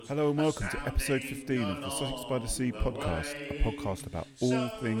Hello and welcome to episode 15 of the Sussex by the Sea podcast, a podcast about all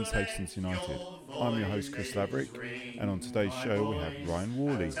things Hastings United. I'm your host Chris Laverick, and on today's show we have Ryan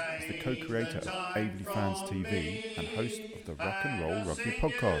Worley, who's the co-creator of Aveley Fans TV and host of the Rock and Roll Rugby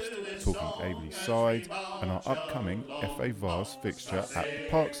podcast, talking Aveley's side and our upcoming FA Vars fixture at the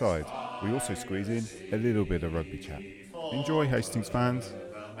Parkside. We also squeeze in a little bit of rugby chat. Enjoy, Hastings fans.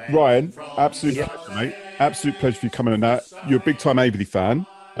 Ryan, absolute pleasure, mate. Absolute pleasure for you coming on that. You're a big-time Aveley fan.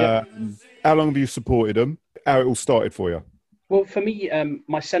 Yep. How long have you supported them? How it all started for you? Well, for me,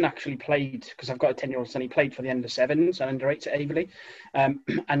 my son actually played, because I've got a 10-year-old son, he played for the under-7s and under-8s at Aveley.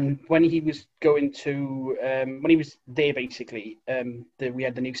 And when he was going to, when he was there, basically, we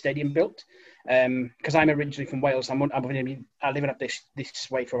had the new stadium built. Because I'm originally from Wales, I've been living up this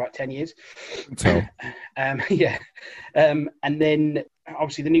way for about 10 years. Yeah. And then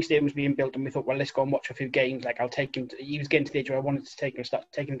obviously the new stadium was being built and we thought, well, let's go and watch a few games. Like, I'll take him he was getting to the age where I wanted to take him and start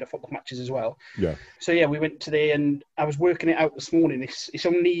taking him to football matches as well. Yeah. So yeah, we went to there and I was working it out this morning. It's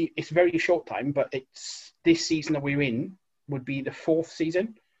a very short time, but it's this season that we're in would be the 4th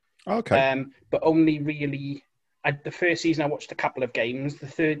season. Okay. But only really, the first season I watched a couple of games.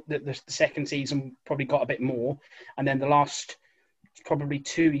 The second season probably got a bit more, and then the last probably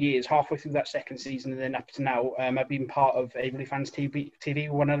 2 years, halfway through that second season, and then up to now, I've been part of Aveley Fans TV.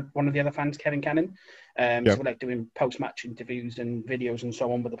 One of the other fans, Kevin Cannon. So we're like doing post-match interviews and videos and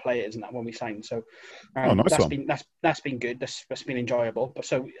so on with the players and that when we signed. So that's been good. That's been enjoyable. But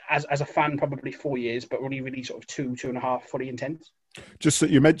so as a fan, probably 4 years, but only really sort of two and a half fully intense. Just that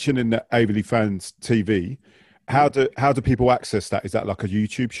you mentioned in the Aveley Fans TV. How do people access that? Is that like a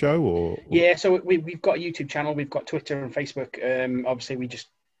YouTube show or? Yeah, so we've got a YouTube channel, we've got Twitter and Facebook. Obviously, we just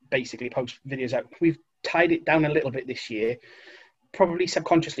basically post videos out. We've tied it down a little bit this year, probably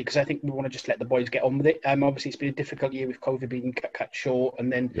subconsciously, because I think we want to just let the boys get on with it. Obviously, it's been a difficult year with COVID being cut short,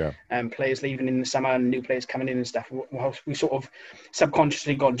 and then players leaving in the summer and new players coming in and stuff. We sort of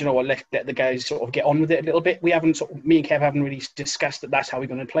subconsciously gone, do you know what, let the guys sort of get on with it a little bit. We haven't me and Kev haven't really discussed that's how we're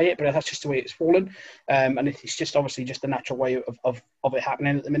going to play it, but that's just the way it's fallen. And it's just obviously just the natural way of it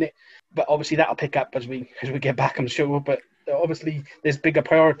happening at the minute. But obviously that'll pick up as we get back, I'm sure. But obviously there's bigger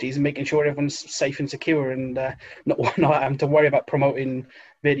priorities and making sure everyone's safe and secure and not having to worry about promoting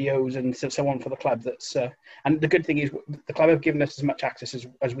videos and so on for the club. And the good thing is the club have given us as much access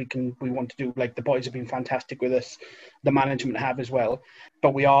as we want to do. Like, the boys have been fantastic with us, the management have as well,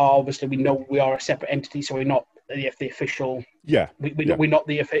 but we know we are a separate entity, so we're not the official. We're not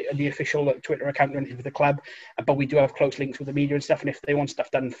the official Twitter account or anything for the club, but we do have close links with the media and stuff, and if they want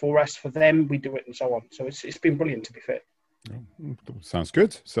stuff done for us, for them, we do it and so on. So it's been brilliant, to be fair. Sounds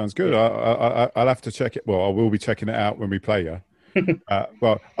good. Yeah. I'll have to check it. Well, I will be checking it out when we play you.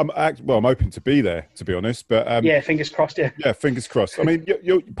 I'm open to be there, to be honest. But fingers crossed. Yeah, fingers crossed. I mean,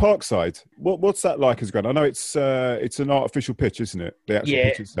 your Parkside. What's that like as a ground? I know it's an artificial pitch, isn't it? The actual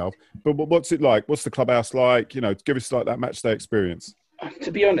pitch itself. But what's it like? What's the clubhouse like? You know, give us like that match day experience.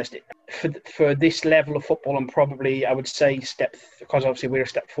 To be honest, for this level of football, and probably I would say because obviously we're a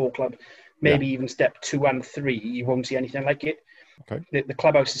step 4 club. Maybe even step 2 and 3, you won't see anything like it. Okay. The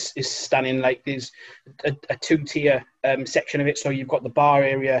clubhouse is stunning. Like, there's a 2-tier section of it. So you've got the bar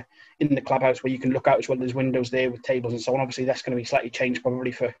area in the clubhouse where you can look out as well. There's windows there with tables and so on. Obviously, that's going to be slightly changed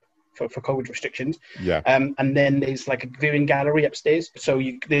probably for COVID restrictions. Yeah. And then there's like a viewing gallery upstairs. So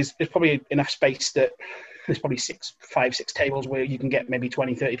there's probably enough space that there's probably 5, 6 tables where you can get maybe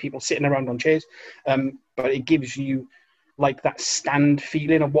 20, 30 people sitting around on chairs. But it gives you like that stand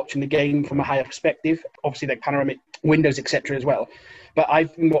feeling of watching the game from a higher perspective. Obviously, like panoramic windows, etc. as well. But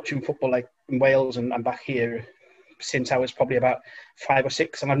I've been watching football like in Wales and back here since I was probably about 5 or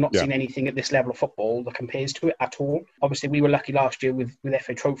 6, and I've not seen anything at this level of football that compares to it at all. Obviously, we were lucky last year with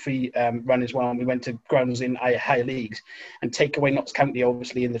FA Trophy run as well, and we went to grounds in higher leagues. And take away Notts County,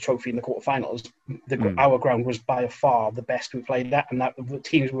 obviously, in the trophy in the quarterfinals, our ground was by far the best we played at, and the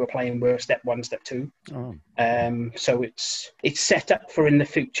teams we were playing were step 1, step 2. So it's set up for in the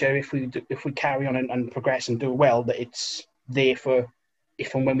future, if we carry on and progress and do well, that it's there for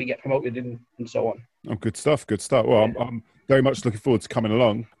if and when we get promoted and so on. Oh, good stuff. Well, I'm very much looking forward to coming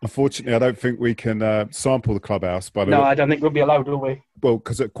along. Unfortunately, I don't think we can sample the clubhouse. But I don't think we'll be allowed, will we? Well,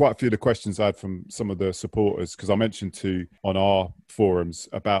 because quite a few of the questions I had from some of the supporters, because I mentioned on our forums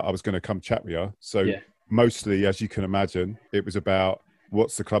about I was going to come chat with you. So mostly, as you can imagine, it was about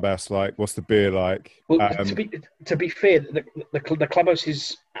what's the clubhouse like, what's the beer like. Well, to be fair, the clubhouse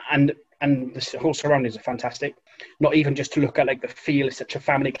is and the whole surroundings are fantastic. Not even just to look at, like, the feel. It's such a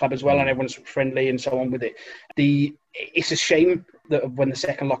family club as well, and everyone's friendly and so on with it. It's a shame that when the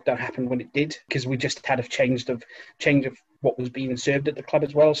second lockdown happened when it did, because we just had a change of what was being served at the club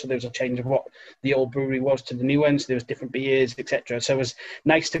as well. So there was a change of what the old brewery was to the new one. So there was different beers, etc. So it was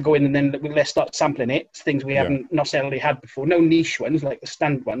nice to go in and then let's start sampling it. Things we haven't necessarily had before. No niche ones like the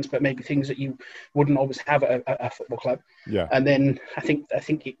standard ones, but maybe things that you wouldn't always have at a football club. Yeah. And then I think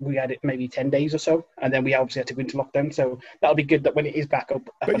we had it maybe 10 days or so, and then we obviously had to go into lockdown. So that'll be good that when it is back up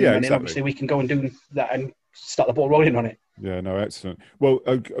and running, exactly. obviously we can go and do that and start the ball rolling on it. Yeah, no, excellent. Well,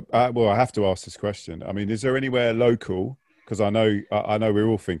 I have to ask this question. I mean, is there anywhere local? Because I know we're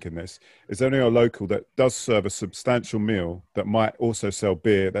all thinking this. Is there anywhere local that does serve a substantial meal that might also sell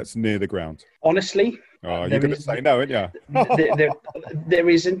beer that's near the ground? Honestly, you're going to say no, aren't you? there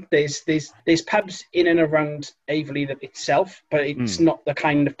isn't. There's pubs in and around Averley itself, but it's not the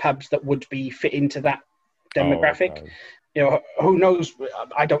kind of pubs that would be fit into that demographic. Okay. You know, who knows?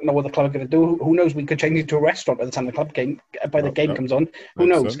 I don't know what the club are going to do. Who knows? We could change it to a restaurant by the time the game comes on. Who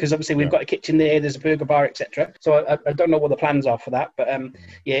knows? Because obviously we've got a kitchen there. There's a burger bar, etc. So I don't know what the plans are for that. But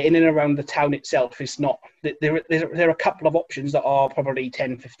in and around the town itself, is not. There are a couple of options that are probably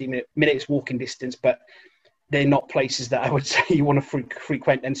 10, 15 minutes walking distance, but they're not places that I would say you want to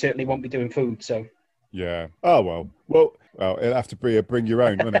frequent, and certainly won't be doing food. So. Yeah. Oh well. It'll have to bring your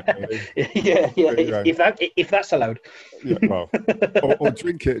own, won't it? yeah. If that's allowed. Yeah. Well, or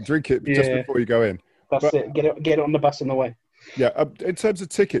drink it just before you go in. That's it. Get it on the bus on the way. Yeah. In terms of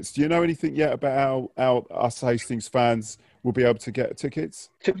tickets, do you know anything yet about how us Hastings fans will be able to get tickets?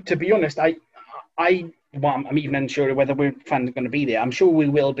 To be honest, I'm even unsure whether we're fans are going to be there. I'm sure we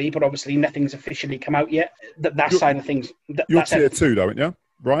will be, but obviously nothing's officially come out yet. That side of things. You're tier 2, though, aren't you,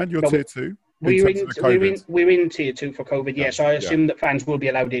 Ryan? You're tier 2. We're in tier 2 for COVID, so I assume that fans will be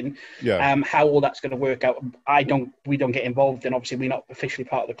allowed in. Yeah. How all that's going to work out, we don't get involved in. Obviously, we're not officially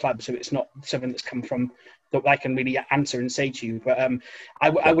part of the club, so it's not something that's come from that I can really answer and say to you. But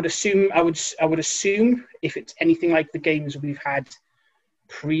I would assume if it's anything like the games we've had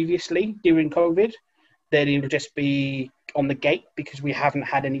previously during COVID, then it'll just be on the gate because we haven't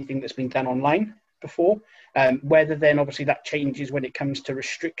had anything that's been done online before. Whether then obviously that changes when it comes to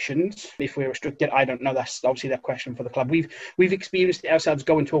restrictions, if we're restricted, I don't know. That's obviously that question for the club. We've experienced it ourselves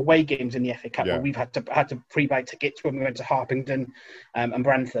going to away games in the FA Cup where we've had to pre-buy tickets when we went to Harpington and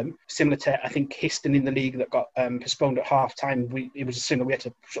Brantham. Similar to I think Histon in the league that got postponed at half time. It was similar. We had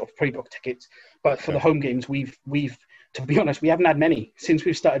to sort of pre-book tickets, but for the home games we've to be honest, we haven't had many since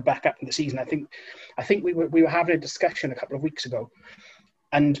we've started back up in the season. I think we were having a discussion a couple of weeks ago,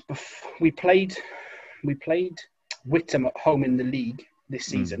 and we played Whittam at home in the league this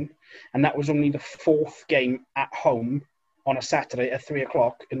season, and that was only the fourth game at home on a Saturday at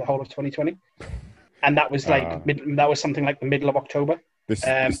 3:00 in the whole of 2020, and that was that was something like the middle of October. This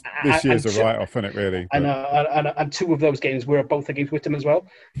year's a write-off, isn't it? Really, and two of those games were both against Whittam as well,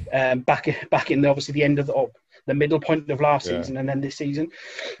 back in obviously the end of the middle point of last season and then this season.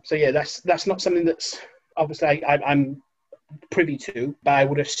 So that's not something that's obviously I'm privy to, but I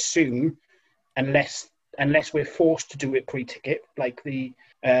would assume unless we're forced to do it pre-ticket, like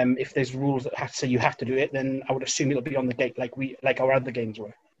if there's rules that say you have to do it, then I would assume it'll be on the gate like our other games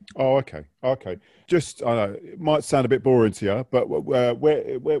were. Oh, okay. Just I know it might sound a bit boring to you, but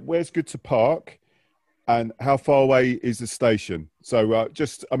where's good to park, and how far away is the station? So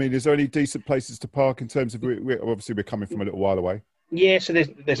is there any decent places to park in terms of we're coming from a little while away? Yeah, so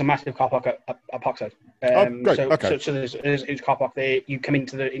there's a massive car park at Parkside. Great. Okay. So there's a huge car park there. You come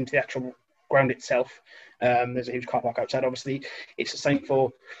into the actual ground itself. There's a huge car park outside. Obviously, it's the same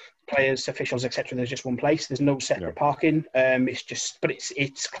for players, officials, etc. There's just one place. There's no separate parking.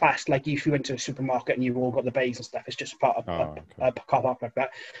 It's classed like if you went to a supermarket and you've all got the bays and stuff. It's just part of a car park like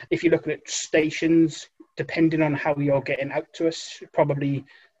that. If you're looking at stations, depending on how you're getting out to us, probably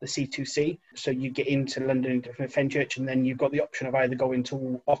the C2C. So you get into London, Fenchurch, and then you've got the option of either going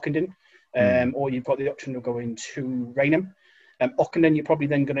to Ockenden, or you've got the option of going to Rainham. Ockenden, you're probably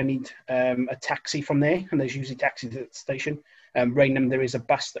then going to need a taxi from there, and there's usually taxis at the station. Rainham, there is a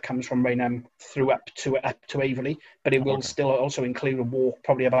bus that comes from Rainham through up to Averley, but it will still also include a walk,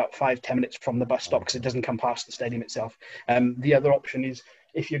 probably about 5-10 minutes from the bus stop because it doesn't come past the stadium itself. The other option is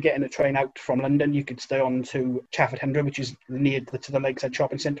if you're getting a train out from London, you could stay on to Chafford Hundred, which is near to the Lakeside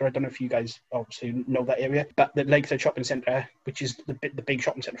Shopping Centre. I don't know if you guys obviously know that area, but the Lakeside Shopping Centre, which is the big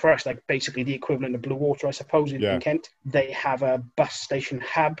shopping centre for us, like basically the equivalent of Blue Water, I suppose, in Kent, they have a bus station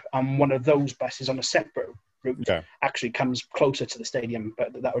hub, and one of those buses on a separate route actually comes closer to the stadium,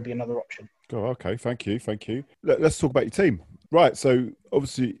 but that would be another option. Oh, okay. Thank you. Let's talk about your team. Right, so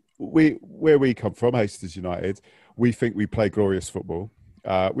obviously where we come from, Hastings United, we think we play glorious football.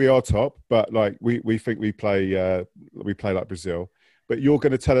 We are top, but we think we play like Brazil. But you're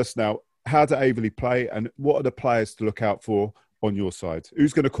going to tell us now how do Averley play, and what are the players to look out for on your side?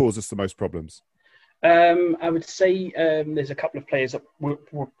 Who's going to cause us the most problems? I would say there's a couple of players that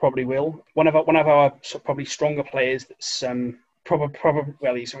probably will. One of our probably stronger players that's probably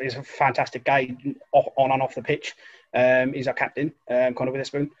well, he's a fantastic guy on and off the pitch. He's our captain, Conor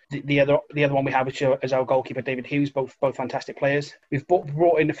Witherspoon. The other one we have is our goalkeeper David Hughes. Both fantastic players. We've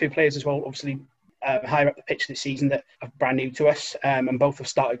brought in a few players as well, obviously higher up the pitch this season that are brand new to us, and both have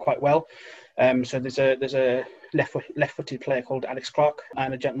started quite well. So there's a left-footed player called Alex Clark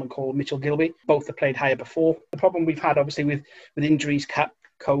and a gentleman called Mitchell Gilby. Both have played higher before. The problem we've had, obviously, with injuries,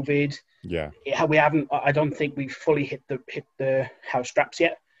 COVID, we haven't. I don't think we've fully hit the house straps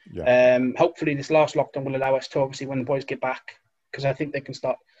yet. Yeah. Hopefully, this last lockdown will allow us to, obviously, when the boys get back, because I think they can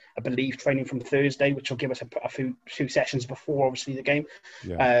start, I believe, training from Thursday, which will give us a few sessions before, obviously, the game.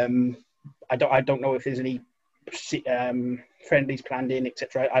 Yeah. I don't know if there's any friendlies planned in,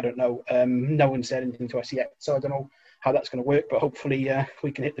 etc. I don't know. No one said anything to us yet, so I don't know how that's going to work. But hopefully,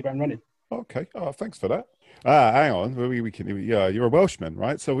 we can hit the ground running. Okay. Oh, thanks for that. Hang on. We can. Yeah, you're a Welshman,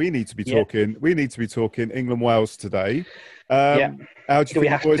 right? So we need to be talking. We need to be talking England Wales today. How do you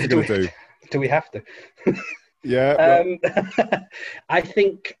think the boys are going to do? Do we have to? Yeah. I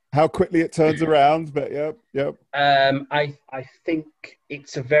think how quickly it turns around, but yeah. I think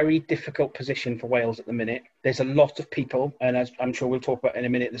it's a very difficult position for Wales at the minute. There's a lot of people, and as I'm sure we'll talk about in a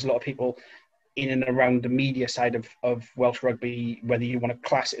minute, there's a lot of people in and around the media side of Welsh rugby, whether you want to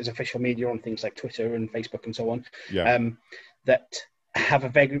class it as official media on things like Twitter and Facebook and so on, that have a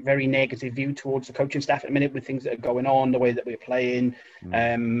very, very negative view towards the coaching staff at the minute with things that are going on, the way that we're playing.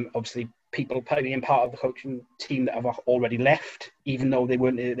 Obviously, people being part of the coaching team that have already left, even though they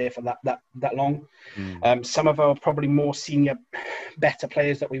weren't there for that long. Some of our probably more senior, better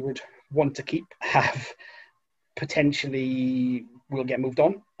players that we would want to keep have potentially will get moved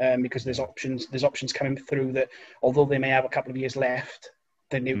on because there's options coming through that, although they may have a couple of years left,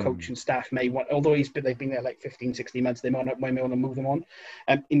 the new coaching staff may want, although they've been there like 15, 16 months, they may want to move them on.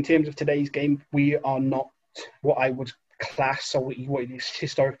 In terms of today's game, we are not what I would class or what you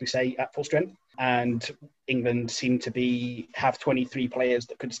historically say at full strength, and England seem to have 23 players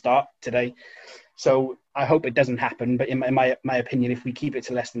that could start today. So I hope it doesn't happen, but in my opinion, if we keep it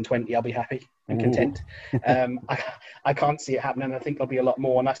to less than 20, I'll be happy and content. I can't see it happening. I think there'll be a lot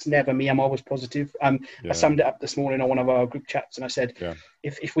more, and that's never me. I'm always positive. I summed it up this morning on one of our group chats, and I said,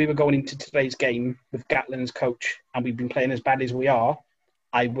 if we were going into today's game with Gatlin as coach and we've been playing as badly as we are,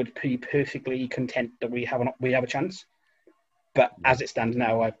 I would be perfectly content that we have a chance. But as it stands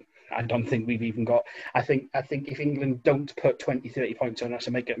now, I don't think we've even got. I think if England don't put 20, 30 points on us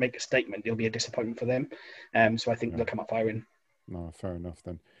and make a statement, it'll be a disappointment for them. So I think they'll come up firing. No, fair enough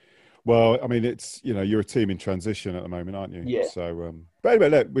then. Well, I mean, it's you're a team in transition at the moment, aren't you? Yeah. So, but anyway,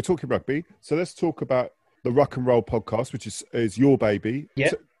 look, we're talking rugby, so let's talk about the Ruck and Roll podcast, which is your baby.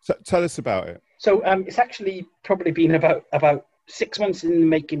 Yeah. So tell us about it. So it's actually probably been about 6 months in the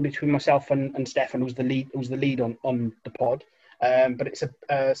making between myself and Stefan, who's the lead on the pod. But it's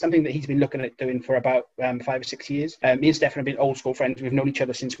something that he's been looking at doing for about 5 or 6 years. Me and Stefan have been old school friends. We've known each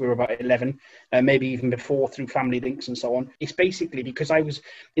other since we were about 11, maybe even before through family links and so on. It's basically because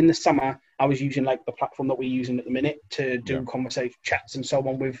in the summer, I was using like the platform that we're using at the minute to do conversation chats and so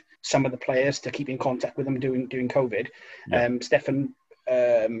on with some of the players to keep in contact with them during COVID. Stefan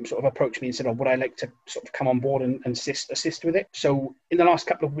sort of approached me and said, would I like to sort of come on board and assist with it? So in the last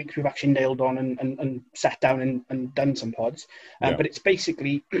couple of weeks, we've actually nailed on and sat down and done some pods. But it's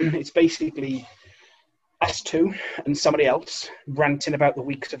basically us two and somebody else ranting about the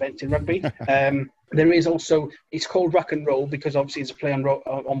week's events in rugby. There is also, it's called Ruck and Roll because obviously it's a play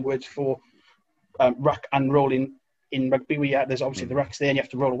on words for ruck and rolling. In rugby, there's obviously the rucks there and you have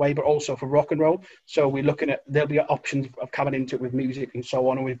to roll away, but also for rock and roll. So we're looking at, there'll be options of coming into it with music and so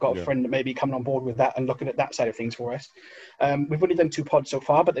on. And we've got a friend that may be coming on board with that and looking at that side of things for us. We've only done 2 pods so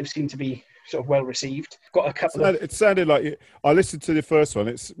far, but they've seemed to be sort of well received. Got a couple It sounded like, I listened to the first one.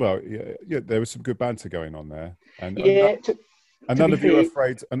 There was some good banter going on there. And none of you are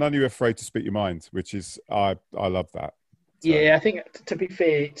afraid to speak your mind, which is, I love that. So. Yeah, I think to be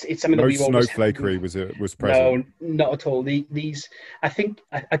fair, it's something that we've always. No snowflakery was present. No, not at all. These, I think,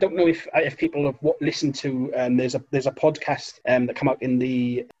 I don't know if people have listened to. There's a podcast that came out during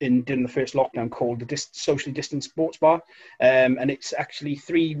the first lockdown called the Socially Distant Sports Bar, and it's actually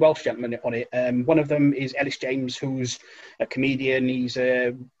 3 Welsh gentlemen on it. One of them is Ellis James, who's a comedian. He's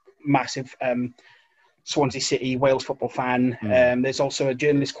a massive. Swansea City, Wales football fan. There's also a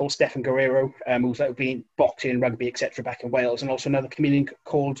journalist called Stefan Guerrero, who's like been boxing, rugby, etc. back in Wales, and also another comedian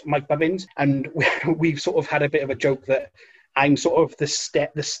called Mike Bubbins. And we've sort of had a bit of a joke that I'm sort of the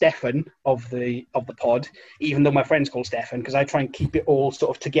Stefan of the pod, even though my friend's called Stefan, because I try and keep it all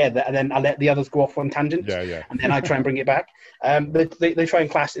sort of together, and then I let the others go off on tangents. Yeah. And then I try and bring it back. They try and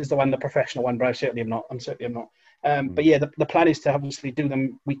class it as the professional one, but I certainly am not. But yeah, the plan is to obviously do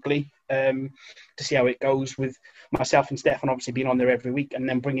them weekly, to see how it goes, with myself and Stefan obviously being on there every week, and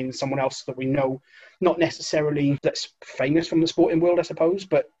then bringing someone else that we know, not necessarily that's famous from the sporting world, I suppose,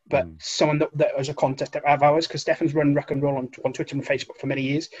 but someone that is a contest of ours, because Stefan's run Rock and Roll on Twitter and Facebook for many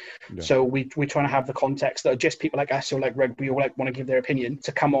years. Yeah. So we're trying to have the context that are just people like us who like rugby or like want to give their opinion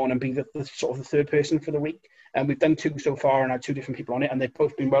to come on and be the sort of the third person for the week. And we've done 2 so far and had 2 different people on it, and they've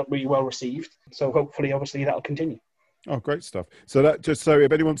both been really well received. So hopefully, obviously, that'll continue. Oh, great stuff. So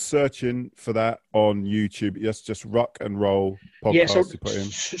if anyone's searching for that on YouTube, yes, just Rock and Roll podcast. Yeah, to put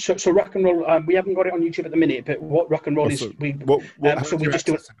in. So Rock and Roll, we haven't got it on YouTube at the minute, but what Rock and Roll is, we're doing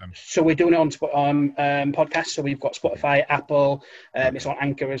it on podcasts. So we've got Spotify, Apple, it's on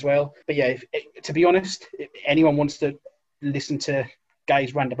Anchor as well. But yeah, to be honest, if anyone wants to listen to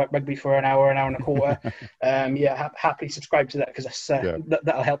guys rant about rugby for an hour and a quarter, happily subscribe to that, because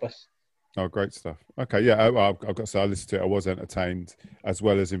that'll help us. Oh, great stuff. Okay, yeah, I've got to say, I listened to it. I was entertained as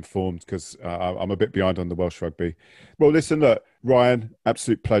well as informed, because I'm a bit behind on the Welsh rugby. Well, listen, look, Ryan,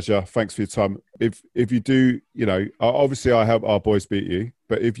 absolute pleasure. Thanks for your time. If you do, obviously I help our boys beat you,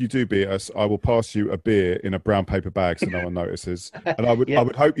 but if you do beat us, I will pass you a beer in a brown paper bag so no one notices. And I would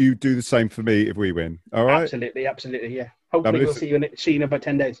hope you do the same for me if we win. All right? Absolutely, yeah. Hopefully we'll see you in about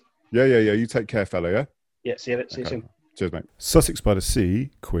 10 days. Yeah. You take care, fella, yeah? Yeah, see you soon. Cheers, mate. Sussex by the Sea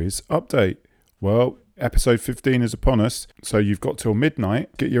quiz update. Well, episode 15 is upon us, so you've got till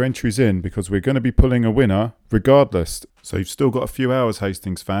midnight. Get your entries in, because we're going to be pulling a winner regardless. So you've still got a few hours,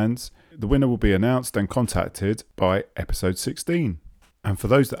 Hastings fans. The winner will be announced and contacted by episode 16. And for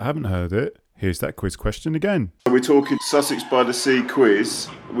those that haven't heard it, here's that quiz question again. We're talking Sussex by the Sea quiz.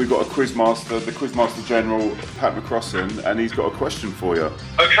 We've got a quizmaster, the Quizmaster General, Pat McCrossan, and he's got a question for you.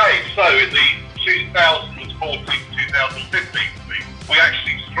 Okay, so in the 2014-2015 season, we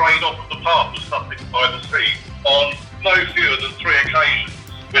actually strayed off of the path of Sussex by the Sea on no fewer than 3 occasions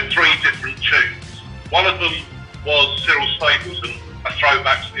with 3 different tunes. One of them was Cyril Stapleton, a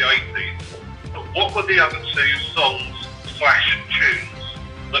throwback to the 80s. But what were the other 2 songs/tunes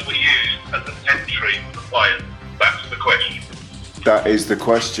that were used as an entry for the players? That's the question. That is the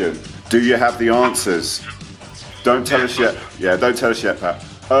question. Do you have the answers? Don't tell us yet. Yeah, don't tell us yet, Pat.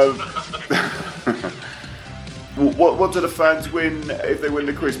 What do the fans win if they win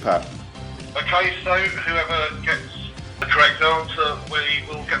the quiz, Pat? Okay, so whoever gets the correct answer, we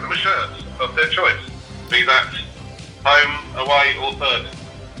will get them a shirt of their choice. Be that home, away or third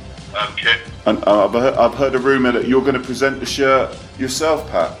kit. And I've heard a rumour that you're going to present the shirt yourself,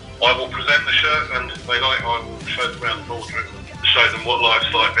 Pat. I will present the shirt, and if they like, I will show them around the boardroom, show them what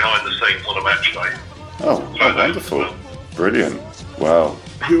life's like behind the scenes on a match day. Oh, wonderful. Brilliant. Wow.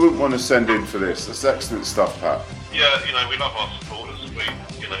 Who wouldn't want to send in for this? That's excellent stuff, Pat. Yeah, we love our supporters.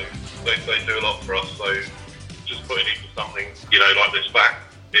 They do a lot for us, so just putting in something, like this back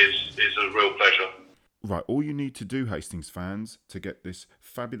is a real pleasure. Right, all you need to do, Hastings fans, to get this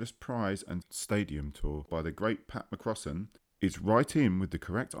fabulous prize and stadium tour by the great Pat McCrossan is write in with the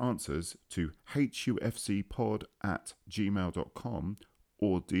correct answers to hufcpod@gmail.com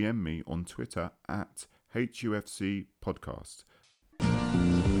or DM me on Twitter @HUFCpodcast.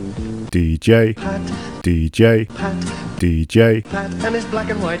 DJ Pat, DJ Pat, DJ Pat and his black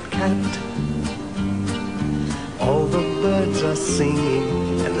and white cat. All the birds are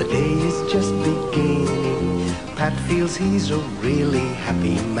singing and the day is just beginning. Pat feels he's a really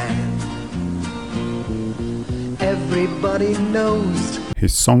happy man. Everybody knows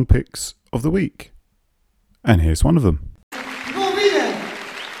his song picks of the week. And here's one of them. You gonna be there?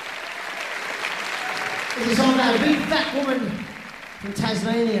 This is a song about a big fat woman from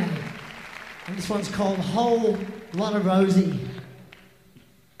Tasmania. And this one's called Whole Lotta Rosie.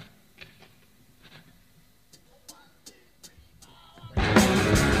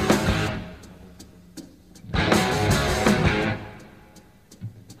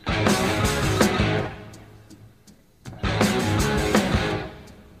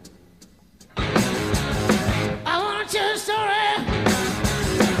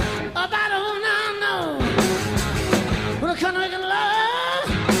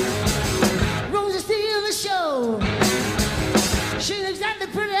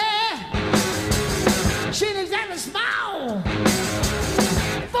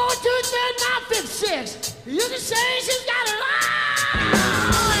 You can say she's got it all.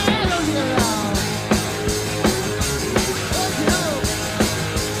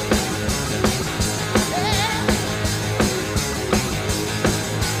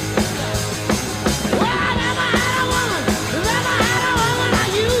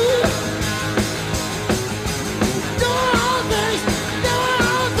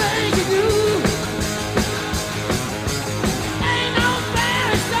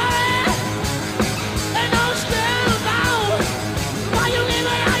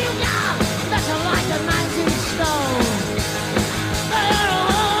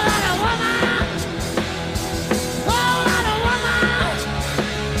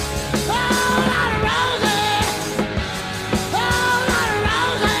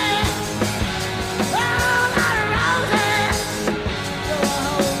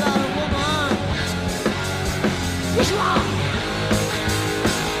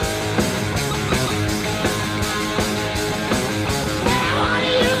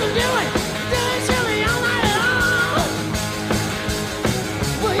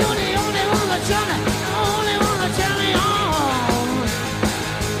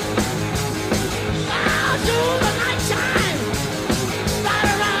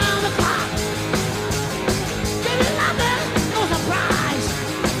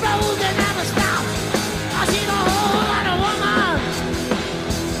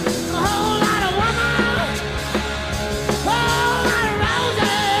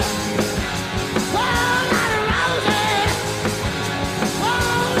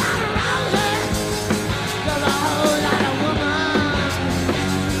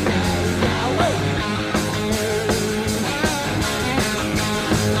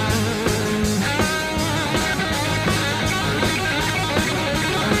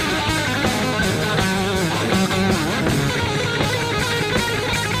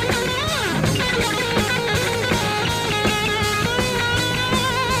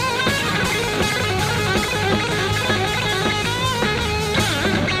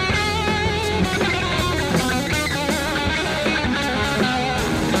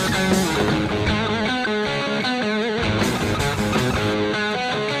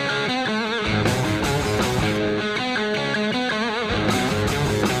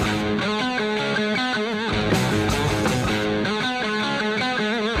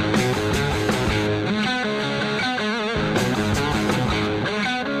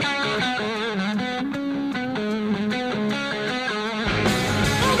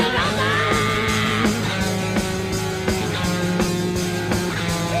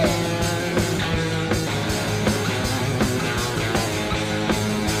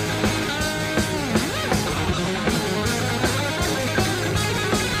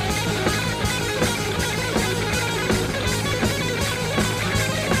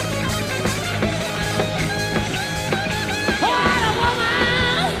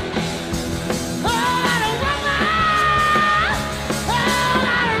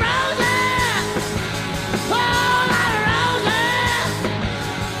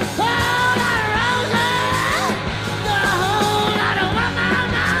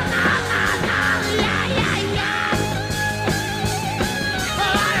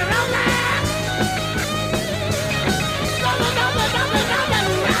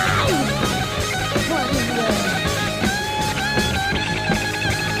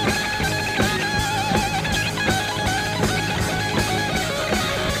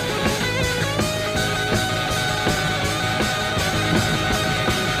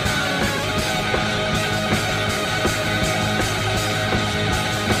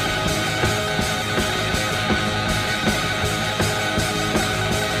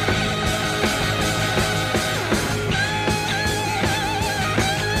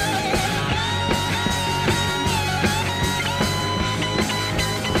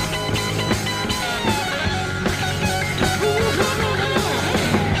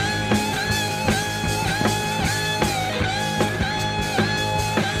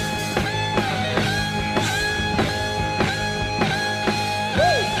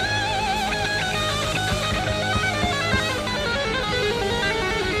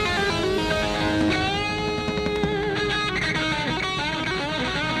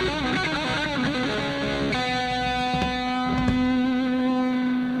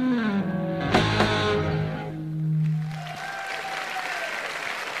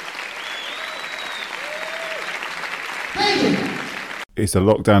 is a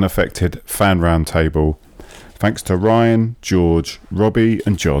lockdown-affected fan roundtable. Thanks to Ryan, George, Robbie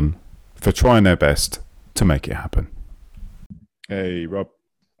and John for trying their best to make it happen. Hey, Rob.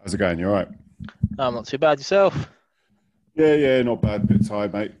 How's it going? You all right? I'm not too bad. Yourself? Yeah, not bad. Bit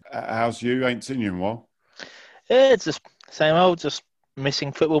tired, mate. How's you? Ain't seen you in a while. Yeah, it's just same old, just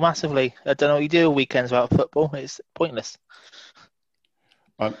missing football massively. I don't know what you do on weekends without football. It's pointless.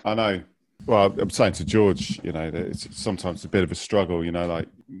 I know. Well, I'm saying to George, you know, that it's sometimes a bit of a struggle, you know, like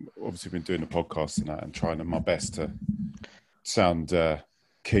obviously been doing the podcast and that and trying my best to sound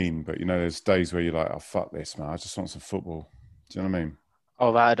keen, but, you know, there's days where you're like, oh, fuck this, man. I just want some football. Do you know what I mean?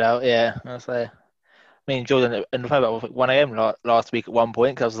 Oh, without a doubt, yeah. I say, me and Jordan and the phone about 1 a.m. last week at one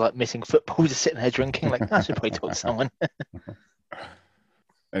point because I was like missing football, just sitting there drinking. Like, I should probably talk to someone.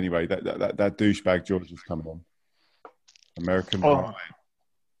 Anyway, that douchebag George is coming on. American Pie.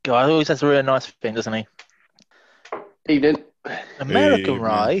 God, he always has a really nice thing, doesn't he? Evening. American Evening.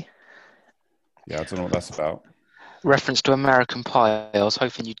 Rye. Yeah, I don't know what that's about. Reference to American Pie. I was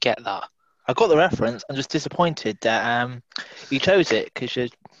hoping you'd get that. I got the reference. I'm just disappointed that you chose it because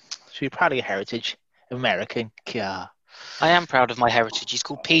you're proud of your heritage. American. Yeah. I am proud of my heritage. He's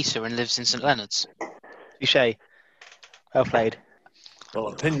called Peter and lives in St Leonard's. Touché. Well played. Well,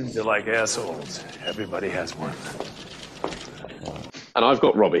 opinions are like assholes. Everybody has one. And I've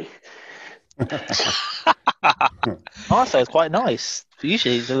got Robbie. Also, it's quite nice.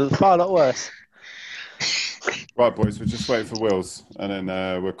 Usually, it's a far lot worse. Right, boys, we're just waiting for Wills, and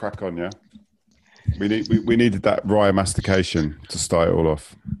then we'll crack on. Yeah, we needed that rye mastication to start it all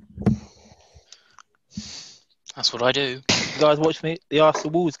off. That's what I do. You guys watched the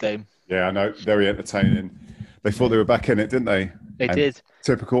Arsenal Wolves game? Yeah, I know. Very entertaining. They thought they were back in it, didn't they? They did.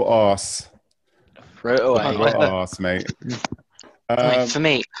 Typical arse. Throw it away. Arse, mate. For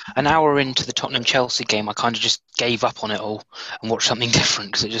me, an hour into the Tottenham-Chelsea game, I kind of just gave up on it all and watched something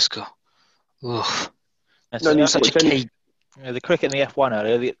different because it just got... Ugh. Such a key. The cricket in the F1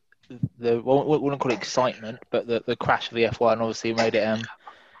 earlier, the wouldn't call it excitement, but the crash of the F1 obviously made it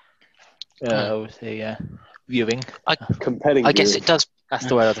viewing. Compelling. I guess it does. That's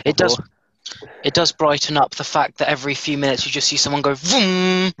the word. It does brighten up the fact that every few minutes you just see someone go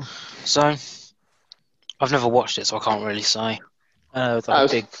vroom. So I've never watched it, so I can't really say. It's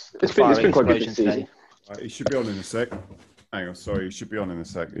like it's been quite good this season. Today. He should be on in a sec. Hang on, sorry, he should be on in a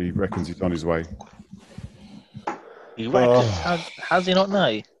sec. He reckons he's on his way. You reckon? How's he not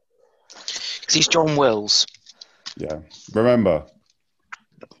know? Because he's John Wills. Yeah. Remember.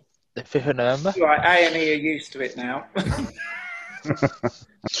 The 5th of November? Right, A&E are used to it now.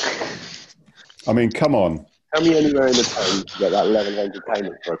 I mean, come on. Tell me anywhere in the town to get that level of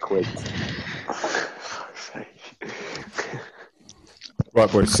entertainment for a quid. Right,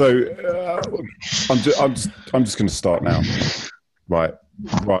 boys. So I'm just going to start now. Right.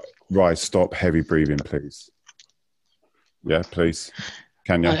 Stop heavy breathing, please. Yeah, please.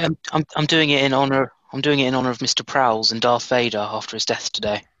 Can you? I'm doing it in honor. I'm doing it in honor of Mr. Prowls and Darth Vader after his death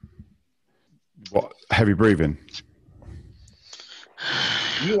today. What? Heavy breathing?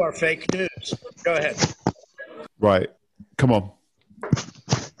 You are fake news. Go ahead. Right. Come on.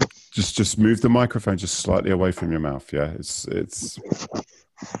 Just move the microphone just slightly away from your mouth. Yeah, it's.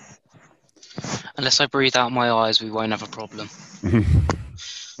 Unless I breathe out my eyes, we won't have a problem.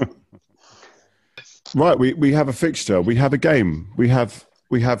 Right, we have a fixture. We have a game. We have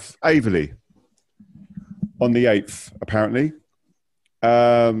Averley on the 8th, apparently.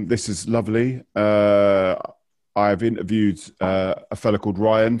 This is lovely. I've interviewed a fella called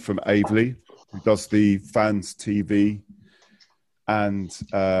Ryan from Averley, who does the Fans TV and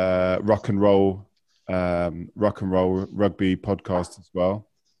rock and roll rugby podcast as well.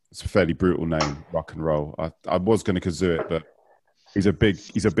 It's a fairly brutal name, rock and roll. I was going to kazoo it, but he's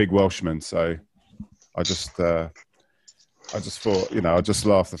a big Welshman, so I just thought, I just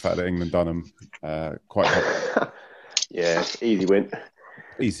laughed the fact that England done him quite hot. Yeah, easy win.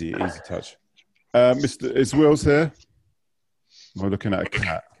 Easy touch. Is Wills here? We're looking at a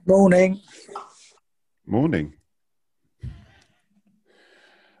cat. Morning.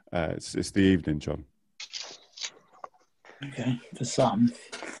 It's the evening, John. Okay, for some.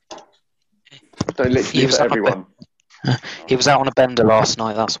 Don't literally for everyone. He was out on a bender last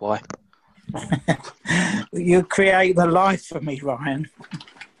night, that's why. You create the life for me, Ryan.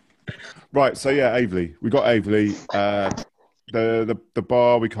 Right, so yeah, Averley. We got Averley. The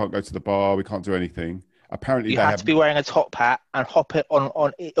bar, we can't go to the bar. We can't do anything. Apparently, you have to be wearing a top hat and hop it on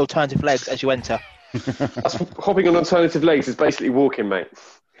alternative legs as you enter. Hopping on alternative legs is basically walking, mate.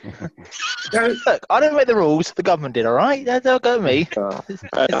 Look, I don't make the rules. The government did, all right? They'll go at me.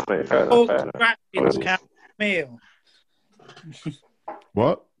 Meal.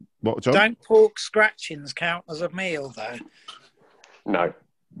 What? What, John? Don't pork scratchings count as a meal, though? No.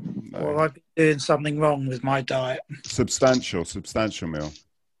 Or I'd be doing something wrong with my diet. Substantial meal.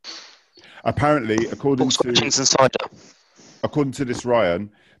 Apparently, according to this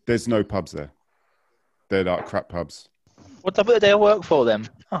Ryan, there's no pubs there. They're like crap pubs. What type of day of work for them?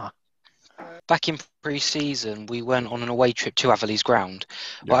 Back in pre-season, we went on an away trip to Averley's ground.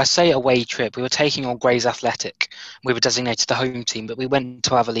 Well, I say away trip. We were taking on Grays Athletic. We were designated the home team, but we went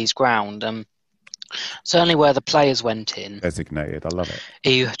to Averley's ground. Certainly where the players went in. Designated, I love it.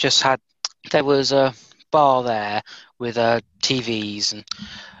 There was a bar there with TVs, and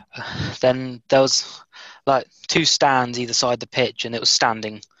then there was like 2 stands either side the pitch, and it was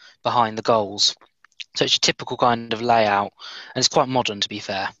standing behind the goals. So it's a typical kind of layout, and it's quite modern, to be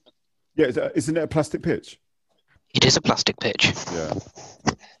fair. Yeah, isn't it a plastic pitch? It is a plastic pitch. Yeah.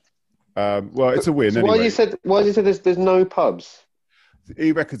 Well, it's a win. So anyway. Why has he said there's no pubs?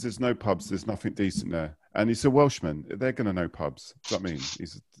 He reckons there's no pubs. There's nothing decent there, and he's a Welshman. They're going to know pubs. Do you know what I mean?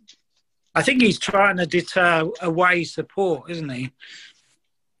 I think he's trying to deter away support, isn't he?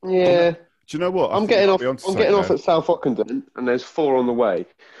 Yeah. Do you know what? I'm getting off at South Ockenden, and there's 4 on the way.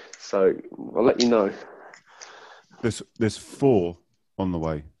 So I'll let you know. There's 4 on the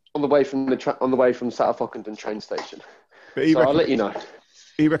way. On the way from South Ockenden train station. But I'll let you know.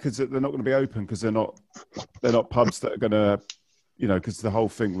 He reckons that they're not going to be open because they're not pubs that are going to, because the whole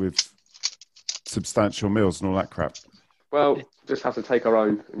thing with substantial meals and all that crap. Well, just have to take our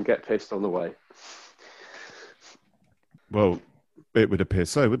own and get pissed on the way. Well, it would appear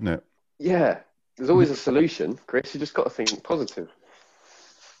so, wouldn't it? Yeah. There's always a solution, Chris. You just got to think positive.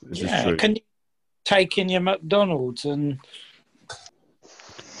 This is true. Can you take in your McDonald's and...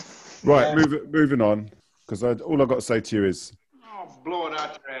 Right, moving on, because all I've got to say to you is... Oh, blow it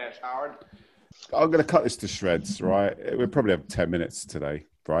out your ass, Howard. I'm going to cut this to shreds, right? We'll probably have 10 minutes today,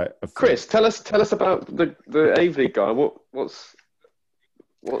 right? Chris, tell us about the Aveley guy.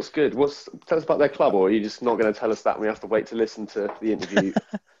 What's good? Tell us about their club, or are you just not going to tell us that and we have to wait to listen to the interview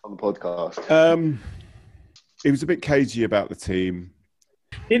on the podcast? He was a bit cagey about the team.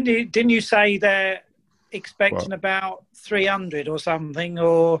 Didn't you say they're expecting about 300 or something,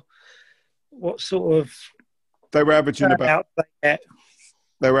 or what sort of? They were averaging about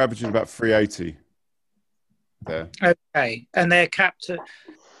 380 there. Okay, and they're capped at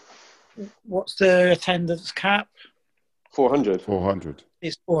what's the attendance cap? 400. 400.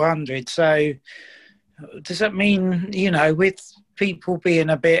 It's 400. So does that mean, with people being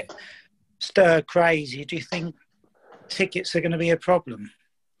a bit stir crazy, do you think tickets are going to be a problem?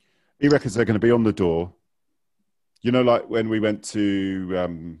 He reckons they're going to be on the door. Like when we went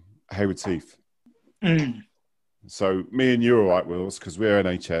to Haywards Heath. Mm. So me and you are all right, Wills, because we're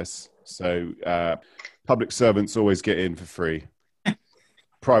NHS. So public servants always get in for free.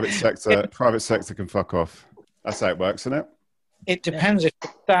 Private sector can fuck off. That's how it works, isn't it? It depends if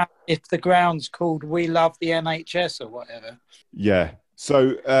the ground's called "We Love the NHS" or whatever. Yeah.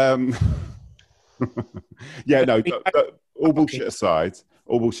 So yeah, no. All bullshit aside.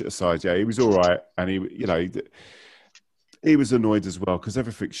 Yeah, he was all right, and he was annoyed as well because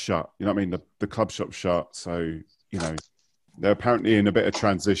everything's shut. You know what I mean? The club shop's shut, so they're apparently in a bit of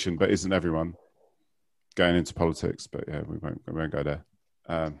transition, but isn't everyone going into politics? But yeah, we won't go there.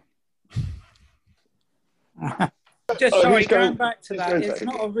 Going back to that, it's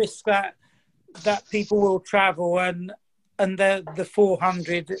not a risk that people will travel and the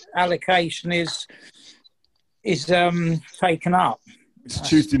 400 allocation is taken up. It's a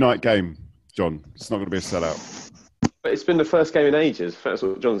Tuesday night game, John. It's not going to be a sellout. But it's been the first game in ages. That's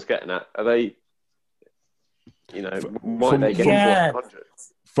what John's getting at. Are they, might they get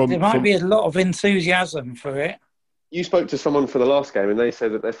 400? There might be a lot of enthusiasm for it. You spoke to someone for the last game and they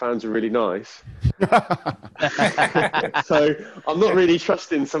said that their fans are really nice. So I'm not really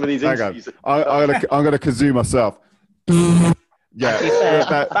trusting some of these interviews. I'm going to kazoo myself.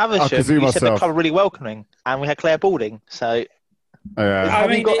 Yeah, Faversham, you said the club were really welcoming, and we had Claire Balding. So, have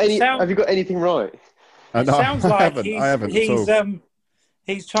you got anything right? It sounds like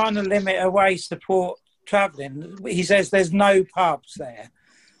he's trying to limit away support travelling. He says there's no pubs there,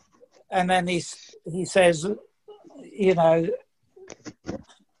 and then he says,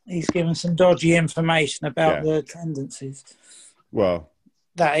 he's given some dodgy information about the tendencies. Well,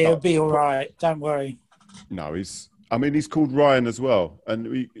 that he'll be all right. Don't worry. No, he's called Ryan as well,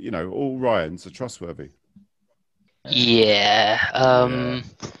 and all Ryans are trustworthy. Yeah.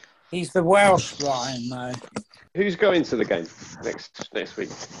 He's the Welsh Ryan, though. Who's going to the game next week?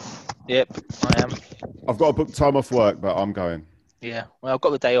 Yep, I am. I've got to book time off work, but I'm going. Yeah, well, I've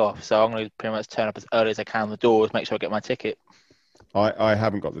got the day off, so I'm going to pretty much turn up as early as I can on the doors, make sure I get my ticket. I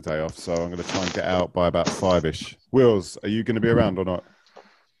haven't got the day off, so I'm going to try and get out by about 5ish. Wills, are you going to be around or not?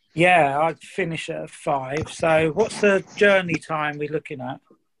 Yeah, I'd finish at 5. So what's the journey time we're looking at?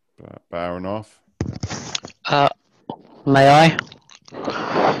 About an hour and a half. May I?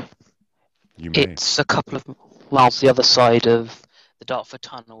 You may. It's a couple of miles the other side of the Dartford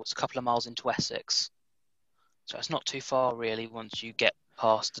Tunnel. It's a couple of miles into Essex. So it's not too far, really, once you get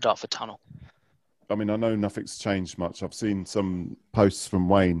past the Dartford Tunnel. I mean, I know nothing's changed much. I've seen some posts from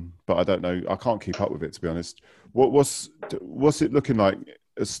Wayne, but I don't know. I can't keep up with it, to be honest. What's it looking like at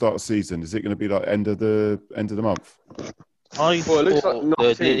the start of season? Is it going to be like end of the month? I Well, it looks thought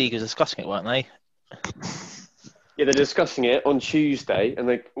like the league was discussing it, weren't they? Yeah, they're discussing it on Tuesday,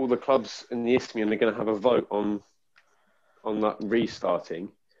 and all the clubs in the Isthmian are going to have a vote on that restarting.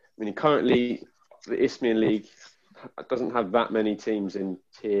 I mean, currently the Isthmian League doesn't have that many teams in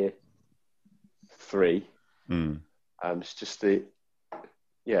Tier 3. It's just 10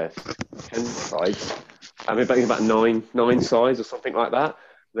 sides. I mean, about nine sides or something like that.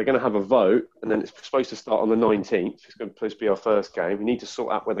 They're going to have a vote, and then it's supposed to start on the 19th. It's supposed to be our first game. We need to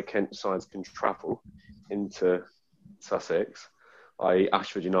sort out whether Kent sides can travel into Sussex, i.e.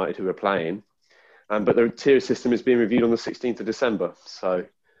 Ashford United, who are playing. But the tier system is being reviewed on the 16th of December, so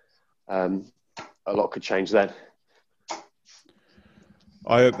a lot could change then.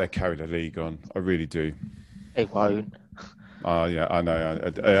 I hope they carry the league on. I really do. They won't. Oh, yeah, I know.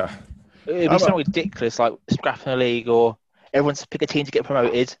 It'd be something ridiculous, like scrapping a league, or everyone's pick a team to get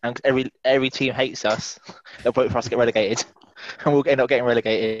promoted, and every team hates us. They'll vote for us to get relegated, and we'll end up getting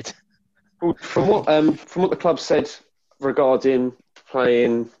relegated. Well, from what the club said regarding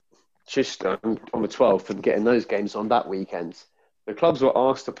playing Chichester on the 12th and getting those games on that weekend, the clubs were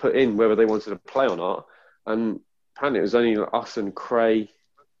asked to put in whether they wanted to play or not, and apparently it was only us and Cray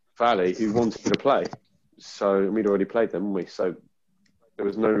Valley who wanted to play. So we'd already played them, hadn't we? So there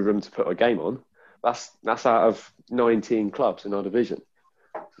was no room to put a game on. That's out of 19 clubs in our division.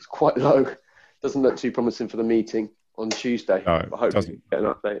 It's quite low. Doesn't look too promising for the meeting on Tuesday. No, but hopefully we'll get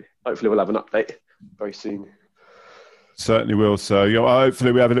an update. Hopefully we'll have an update very soon. Certainly will. So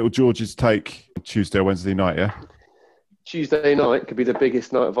hopefully we have a little George's take Tuesday or Wednesday night, yeah? Tuesday night could be the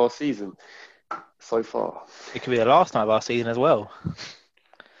biggest night of our season so far. It could be the last night of our season as well.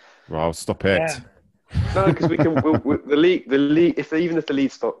 Well, stop it. Yeah. No, because we can. The league. Even if the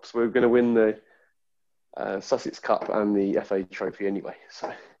league stops, we're going to win the Sussex Cup and the FA Trophy anyway. So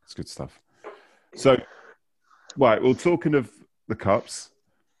that's good stuff. So, right. Well, talking of the cups,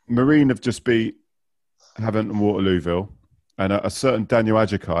 Marine have just beat Havant and Waterlooville, and a certain Daniel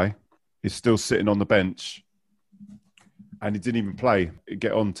Ajakai is still sitting on the bench, and he didn't even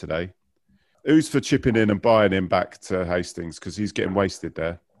get on today. Who's for chipping in and buying him back to Hastings, because he's getting wasted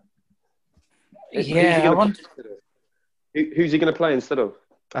there? Yeah, who's he going to play instead of?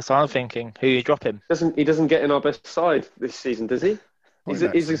 That's what I'm thinking. Who you drop him? He doesn't get in our best side this season, does he? He's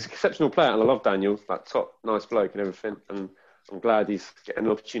an exceptional player, and I love Daniel, like top, nice bloke and everything. And I'm glad he's getting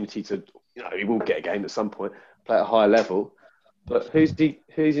an opportunity to, he will get a game at some point, play at a higher level. But who's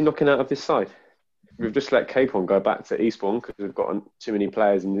he knocking out of this side? We've just let Capon go back to Eastbourne because we've got too many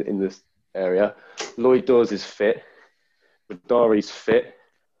players in this area. Lloyd Dawes is fit. Badari's fit.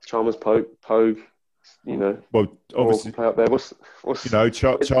 Chalmers, Pogue, Well, obviously, play up there.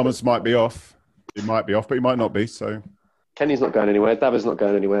 Chalmers might be off. He might be off, but he might not be. So Kenny's not going anywhere. Davi's not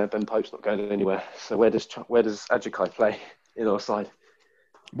going anywhere. Ben Pope's not going anywhere. So where does Ajakai play in our side?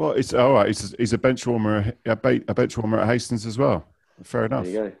 Well, it's all right. He's a bench warmer, a bench warmer at Hastings as well. Fair enough.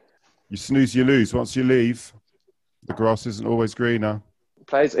 There you go. You snooze, you lose. Once you leave, the grass isn't always greener.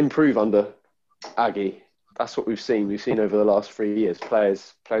 Players improve under Aggie. That's what we've seen. We've seen over the last 3 years.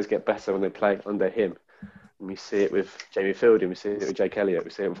 Players get better when they play under him. And we see it with Jamie Fielding. We see it with Jake Elliott.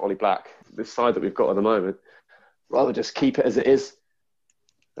 We see it with Ollie Black. The side that we've got at the moment, rather just keep it as it is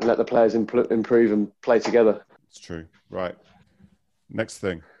and let the players improve and play together. It's true. Right. Next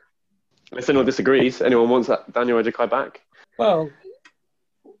thing. If anyone disagrees, anyone wants that Daniel Ajakai back? Well,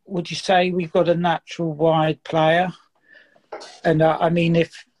 would you say we've got a natural wide player? And I mean,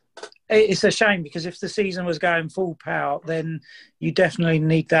 if it's a shame because if the season was going full power, then you definitely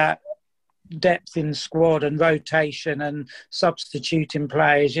need that depth in squad and rotation and substituting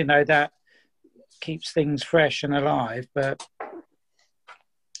players. That keeps things fresh and alive. But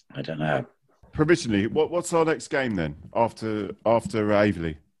I don't know. Provisionally, what's our next game then after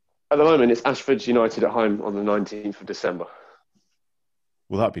Aveley? At the moment, it's Ashford United at home on the 19th of December.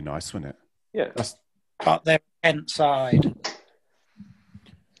 Well, that'd be nice, wouldn't it? Yeah. But they're Kent side.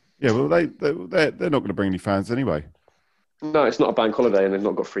 Yeah, well, they're not going to bring any fans anyway. No, it's not a bank holiday, and they've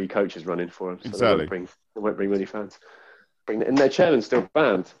not got free coaches running for them. So exactly. They won't bring many fans. And their chairman's still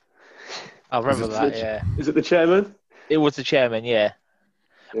banned. I remember that. Yeah, Is it the chairman? it was the chairman. Yeah.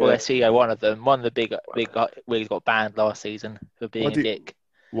 Well, their CEO, one of the big wigs got banned last season for being a dick.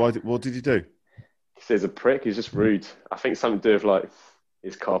 What did he do? He's a prick. He's just rude. I think something to do with like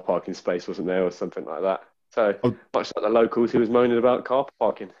his car parking space wasn't there or something like that. So much like the locals, he was moaning about car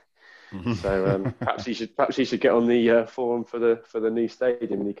parking. So perhaps he should get on the forum for the new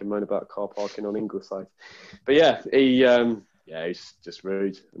stadium, and he can moan about car parking on Ingleside. But yeah, he's just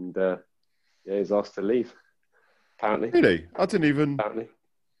rude, and he's asked to leave. Apparently, really, I didn't even. Apparently,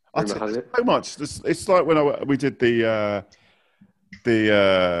 so much. It's like when we did the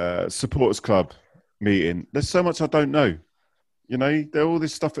supporters club meeting. There's so much I don't know. You know, there's all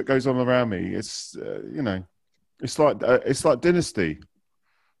this stuff that goes on around me. It's it's like Dynasty.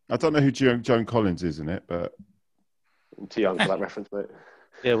 I don't know who Joan Collins is in it, but I'm too young for that reference, mate.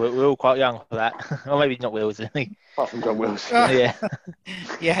 Yeah, we're all quite young for that. Or maybe not Wills, isn't he? Apart from John Wills. Yeah.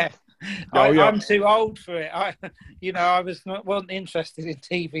 Yeah. I'm too old for it. I wasn't interested in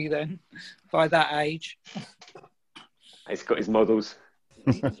TV then by that age. He's got his models.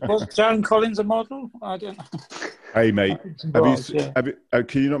 Was Joan Collins a model? I don't know. Hey, mate.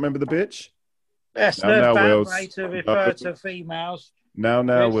 Can you not remember the bitch? Yes, now, bad Wills. way to refer to females. Now,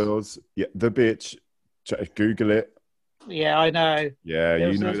 Wills. Yeah, the bitch. Google it. Yeah, I know. Yeah,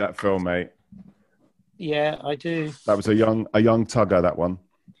 you know that film, mate. Yeah, I do. That was a young tugger. That one.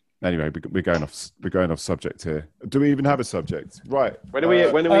 Anyway, we're going off subject here. Do we even have a subject? Right. When are we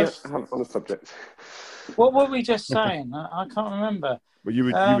have on a subject? What were we just saying? I can't remember. Well, you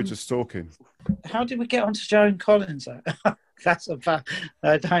were just talking. How did we get onto Joan Collins? That's a bad.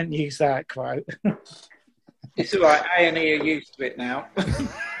 Don't use that quote. It's all right. A&E are used to it now.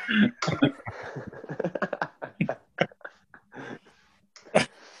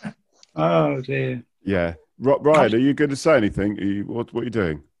 Oh dear. Yeah, Ryan, are you going to say anything? What are you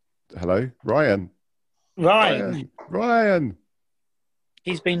doing? Hello, Ryan. Ryan.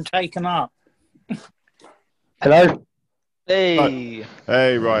 He's been taken up. Hello. Hey.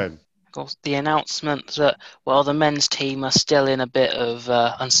 Hey, Ryan. Got the announcement that the men's team are still in a bit of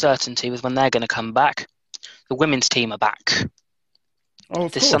uncertainty with when they're going to come back. The women's team are back. Oh,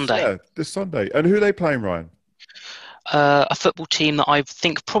 this Sunday. Yeah, this Sunday. And who are they playing, Ryan? A football team that I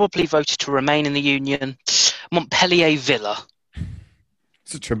think probably voted to remain in the Union, Montpellier Villa.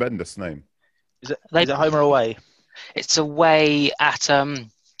 It's a tremendous name. Is it home or away? It's away at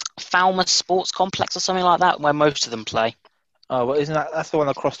Falmouth Sports Complex or something like that, where most of them play. Oh, well, that's the one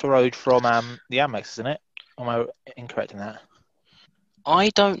across the road from the Amex, isn't it? Am I incorrect in that? I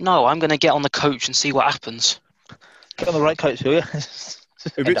don't know. I'm going to get on the coach and see what happens. Get on the right coach, will you? If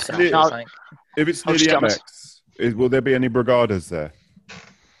it's near the Amex, will there be any brigadas there?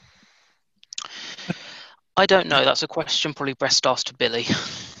 I don't know. That's a question probably best asked to Billy.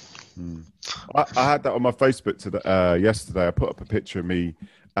 I had that on my Facebook yesterday. I put up a picture of me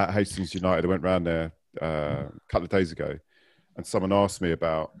at Hastings United. I went round there a couple of days ago, and someone asked me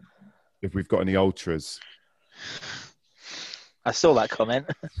about if we've got any ultras. I saw that comment.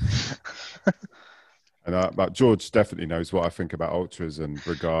 And but George definitely knows what I think about ultras and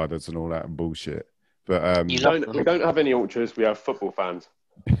brigadas and all that and bullshit. But we don't have any ultras. We have football fans.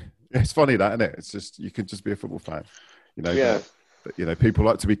 It's funny that, isn't it? It's just you can just be a football fan, you know. Yeah. But, people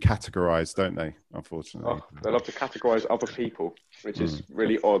like to be categorised, don't they? Unfortunately, they love to categorise other people, which is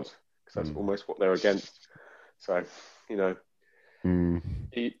really odd because that's almost what they're against. So, do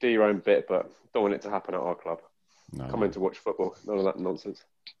your own bit, but don't want it to happen at our club. No. Come in to watch football. None of that nonsense.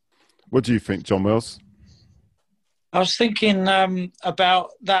 What do you think, John Wills? I was thinking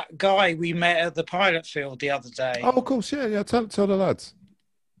about that guy we met at the pilot field the other day. Oh, of course, yeah. Tell the lads.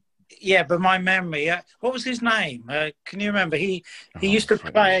 Yeah, but my memory. What was his name? Can you remember? He used to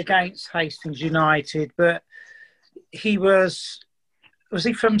play against Hastings United, but he was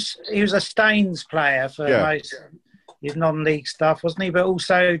he was a Staines player for most of his non-league stuff, wasn't he? But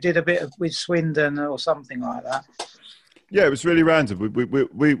also did a bit with Swindon or something like that. Yeah, it was really random.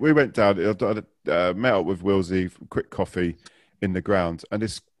 We went down, met up with Willsey, quick coffee in the ground, and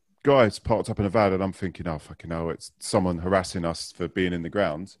this guy's parked up in a van, and I'm thinking, oh, fucking hell, it's someone harassing us for being in the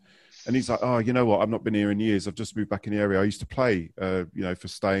ground. And he's like, oh, you know what? I've not been here in years. I've just moved back in the area. I used to play, for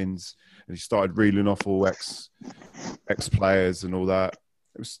Staines. And he started reeling off all ex-players and all that.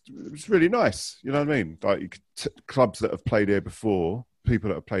 It was really nice. You know what I mean? Like clubs that have played here before, people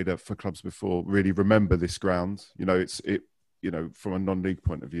that have played for clubs before really remember this ground. From a non-league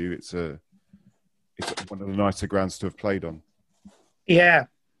point of view, it's one of the nicer grounds to have played on. Yeah.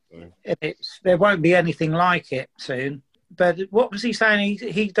 So. There won't be anything like it soon. But what was he saying?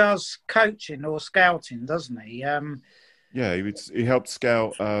 He does coaching or scouting, doesn't he? Yeah, he helped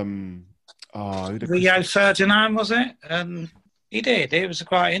scout. Rio Ferdinand, was it? He did. It was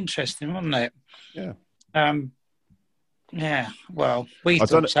quite interesting, wasn't it? Yeah. Yeah. Well, we I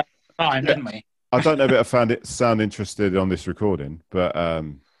thought so at the time, didn't we? I don't know if I found it sound interested on this recording, but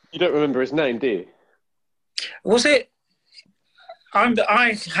you don't remember his name, do you? Was it?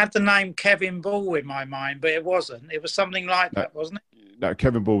 I had the name Kevin Ball in my mind, but it wasn't. It was something like that, wasn't it? No,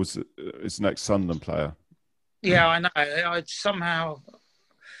 Kevin Ball was his next Sunderland player. Yeah, I know. I somehow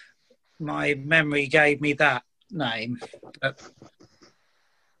my memory gave me that name. But...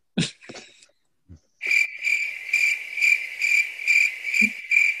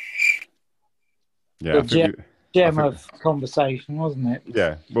 Yeah, gem of conversation, wasn't it?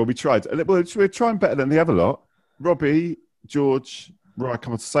 Yeah, well, we tried. Well, we're trying better than the other lot. Robbie, George, Right,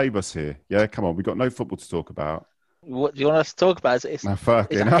 come on, save us here. Yeah, come on. We've got no football to talk about. What do you want us to talk about? It's a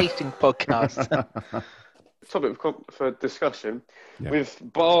Hastings podcast. Topic for discussion. Yeah. With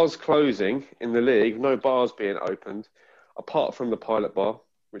bars closing in the league, no bars being opened, apart from the Pilot Bar,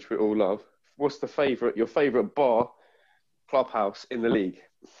 which we all love, what's your favourite bar, clubhouse in the league?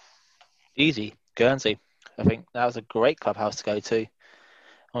 Easy. Guernsey. I think that was a great clubhouse to go to.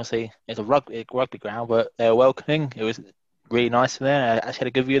 Honestly, it's a rugby ground, but they were welcoming. It was really nice in there. I actually had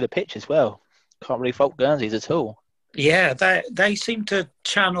a good view of the pitch as well. Can't really fault Guernseys at all. Yeah, they seem to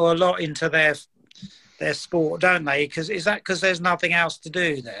channel a lot into their sport, don't they? Is that because there's nothing else to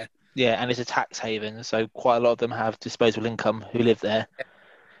do there? Yeah, and it's a tax haven, so quite a lot of them have disposable income who live there.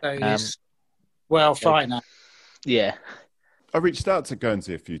 So it's well financed. Yeah. I reached out to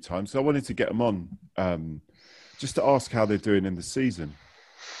Guernsey a few times, so I wanted to get them on just to ask how they're doing in the season.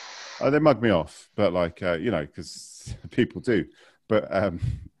 They mug me off, but because people do. But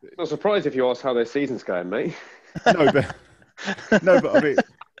not surprised if you ask how their season's going, mate. No, but I mean,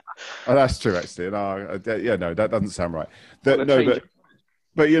 that's true actually. No, that doesn't sound right. But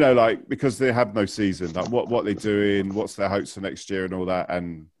because they have no season, like what they're doing, what's their hopes for next year, and all that,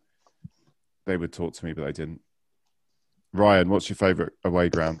 and they would talk to me, but they didn't. Ryan, what's your favourite away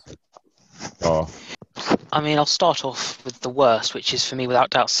ground? I mean, I'll start off with the worst, which is for me, without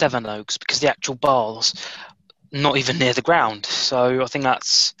doubt, Sevenoaks, because the actual bar's not even near the ground. So I think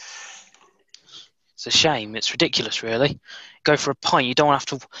it's a shame. It's ridiculous, really. Go for a pint, you don't have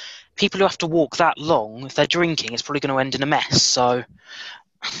to. People who have to walk that long, if they're drinking, it's probably going to end in a mess. So,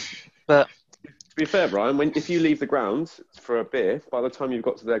 but to be fair, Brian, if you leave the ground for a beer, by the time you've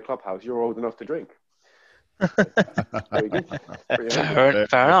got to their clubhouse, you're old enough to drink. Very good. Fair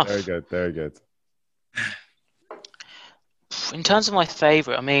enough. Very good. In terms of my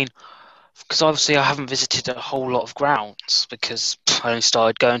favourite, I mean, because obviously I haven't visited a whole lot of grounds because I only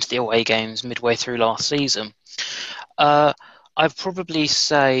started going to the away games midway through last season. I'd probably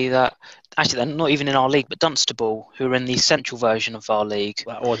say that, actually they're not even in our league, but Dunstable, who are in the central version of our league.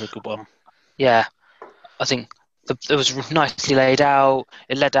 That was a good one. Yeah, I think it was nicely laid out.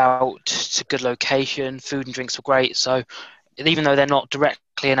 It led out to good location. Food and drinks were great. So even though they're not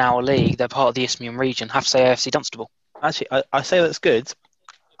directly in our league, they're part of the Isthmian region. I have to say AFC Dunstable. Actually, I say that's good.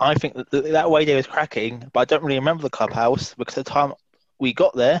 I think that away day was cracking, but I don't really remember the clubhouse because at the time we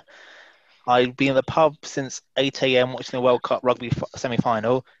got there, I'd been in the pub since 8 a.m. watching the World Cup rugby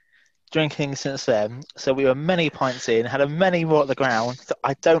semi-final, drinking since then. So we were many pints in, had many more at the ground. So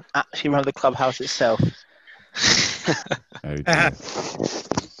I don't actually remember the clubhouse itself. To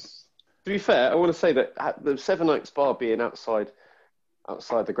be fair, I want to say that the Sevenoaks bar being outside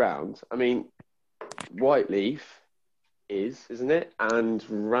the ground, I mean, Whiteleaf isn't it? And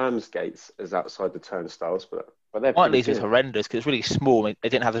Ramsgate's is outside the turnstiles, but they're Whiteleaf is horrendous because it's really small. They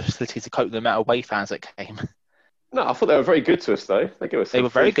didn't have the facility to cope with the amount of away fans that came. No, I thought they were very good to us though. They were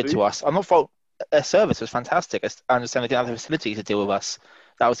very good to us. I'm not fault. Their service was fantastic. I understand they didn't have the facility to deal with us.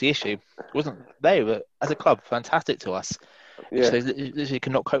 That was the issue. It wasn't they were, as a club, fantastic to us. Yeah. So they literally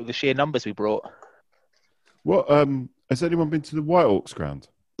could not cope with the sheer numbers we brought. What has anyone been to the White Hawks ground?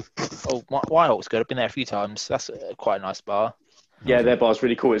 Oh, White Hawks good. I've been there a few times. That's quite a nice bar. Yeah, their bar's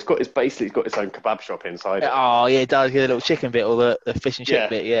really cool. It's basically got its own kebab shop inside. Oh yeah, it does. Yeah, the little chicken bit or the fish and chip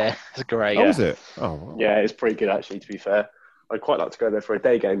bit. Yeah, it's great. Oh, is it? Oh, wow. Yeah, it's pretty good actually. To be fair, I'd quite like to go there for a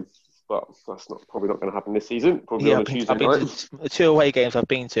day game, but that's probably not going to happen this season. Probably on a Tuesday night. The 2 away games I've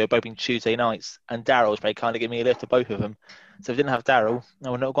been to have both been Tuesday nights, and Daryl's very kind of give me a lift to both of them. So if I didn't have Daryl,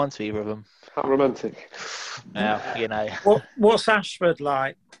 I would not have gone to either of them. How romantic. Now, you know. What's Ashford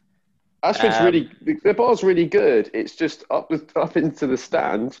like? Ashford's the bar's really good. It's just up into the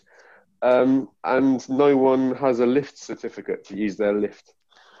stand, and no one has a lift certificate to use their lift.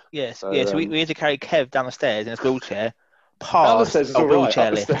 Yes, so we had to carry Kev down the stairs in his wheelchair, past a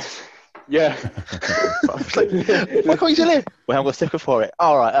wheelchair lift. Yeah. Why can't you still live? We haven't got a sticker for it.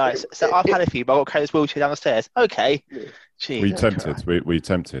 All right. So I've had a few, but I've got to carry this wheelchair down the stairs. Okay. Gee. Were you tempted? Were you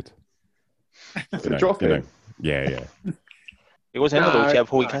tempted? Drop him. Yeah. It wasn't in the wheelchair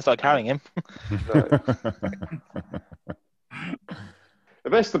before we started carrying him. The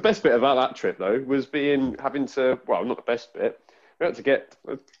best bit about that trip though was having to. Well, not the best bit. We had to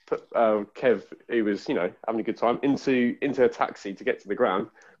put Kev, who was having a good time, into a taxi to get to the ground.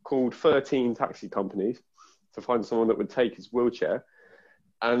 Called 13 taxi companies to find someone that would take his wheelchair,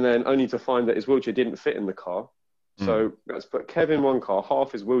 and then only to find that his wheelchair didn't fit in the car. So we had to put Kev in one car,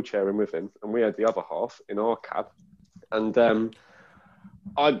 half his wheelchair in with him, and we had the other half in our cab. And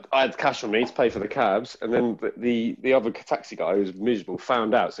I had cash on me to pay for the cabs, and then the other taxi guy, who was miserable,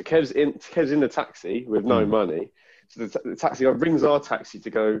 found out. So Kev's in the taxi with no money. So the taxi guy rings our taxi to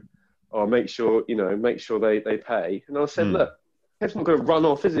go, make sure they pay. And I said, look, Kev's not going to run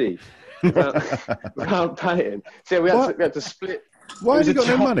off, is he? Without paying. So we had to split. Why have you got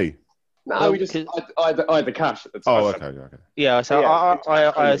no money? No, I had the cash at the time. Oh, okay. Yeah, so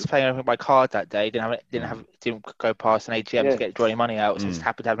I was paying everything by card that day. Didn't go to an ATM to draw any money out. So just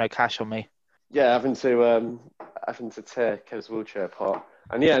happened to have no cash on me. Yeah, having to tear Kev's wheelchair apart,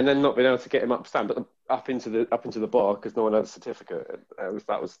 and then not being able to get him up into the bar because no one had a certificate.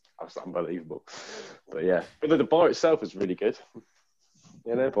 That was unbelievable. But the bar itself was really good.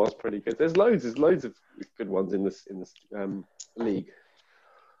 Yeah, their bar's pretty good. There's loads of good ones in this league.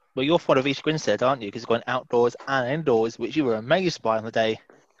 Well, you're fond of East Grinstead, aren't you? Because it's got outdoors and indoors, which you were amazed by on the day.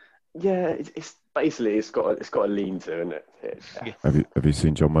 Yeah, it's basically it's got a lean to, isn't it? Yeah. Have you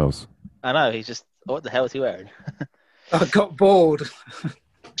seen John Wells? I know. He's just, what the hell is he wearing? I got bored.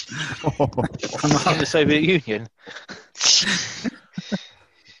 From the Soviet Union.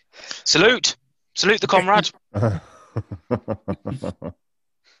 Salute the comrade.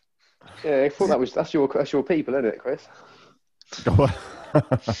 Yeah, I thought that's your people, isn't it, Chris?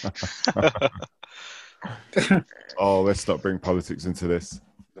 Let's stop bringing politics into this.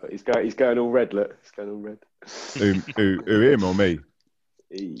 He's going all red. Look, he's going all red. Who him or me?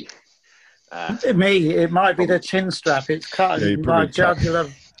 Me. It might be the chin strap. It's cutting my jugular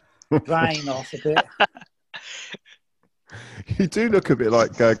vein off a bit. You do look a bit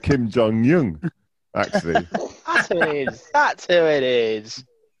like Kim Jong-un, actually. That's who it is.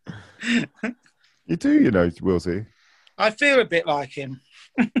 You do, Wilsey. I feel a bit like him.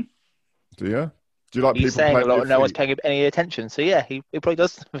 Do you? Do you like He's people saying playing a lot with and no your one's feet? paying him any attention. So yeah, he probably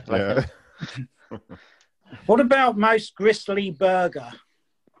does. Yeah. What about most gristly burger?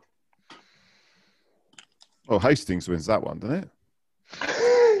 Well, Hastings wins that one, doesn't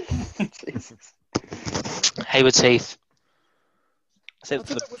it? Jesus. Hayward Heath. So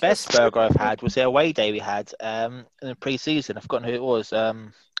the best burger I've had was the away day we had in the pre-season. I've forgotten who it was.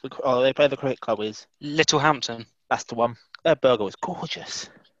 They play the cricket club with Littlehampton. That's the one. Their burger was gorgeous.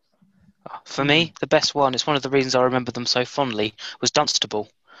 For me, the best one, it's one of the reasons I remember them so fondly, was Dunstable.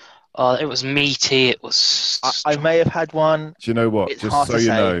 It was meaty, it was... I may have had one. Do you know what? It's Just hard so to you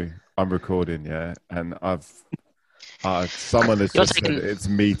say. know, I'm recording, and I've... someone has just said it's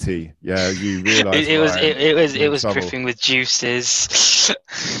meaty. Yeah, you realise it was dripping with juices.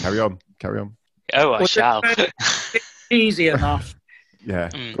 Carry on. Oh, I shall. Easy enough. Yeah,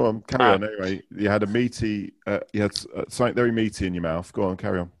 go on, carry on. Anyway, you had a meaty, you had something very meaty in your mouth. Go on,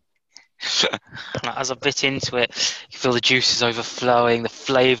 carry on. As I bit into it, you feel the juices overflowing. The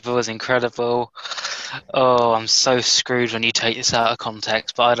flavour was incredible. Oh, I'm so screwed when you take this out of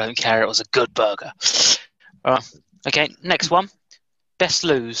context, but I don't care. It was a good burger. Okay, next one. Best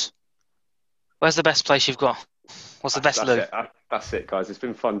lose. Where's the best place you've got? What's the best loo? That's it, guys. It's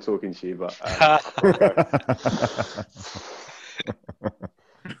been fun talking to you, but...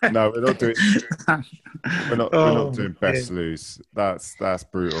 No, we're not doing. We're not doing best lose. That's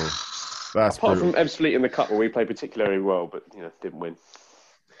brutal. Apart from Ebbsfleet in the cup, where we played particularly well, but didn't win.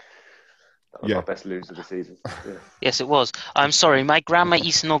 That was our best lose of the season. Yeah. Yes, it was. I'm sorry, my grammar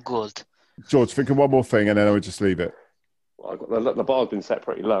is not good. George, think of one more thing, and then I would just leave it. Well, the bar's been set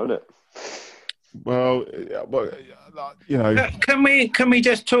pretty low, isn't it? Well, Can we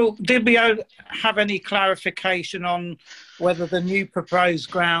just talk? Did we have any clarification on whether the new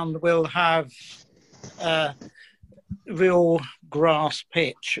proposed ground will have real grass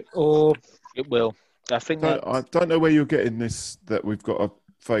pitch or it will? I think I don't know where you're getting this that we've got a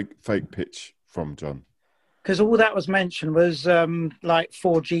fake pitch from, John. Because all that was mentioned was like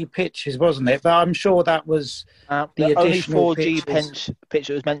 4G pitches, wasn't it? But I'm sure that was the additional only 4G pitch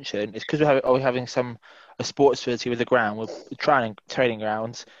that was mentioned. It's because we're having a sports facility with the ground, with training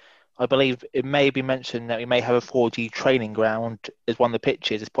grounds. I believe it may be mentioned that we may have a 4G training ground as one of the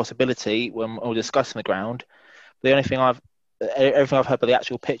pitches. It's a possibility when we're discussing the ground. The only thing everything I've heard about the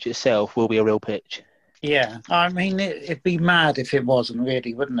actual pitch itself will be a real pitch. Yeah, I mean, it'd be mad if it wasn't,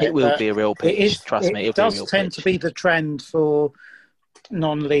 really, wouldn't it? It will be a real pitch, trust me. It does tend to be the trend for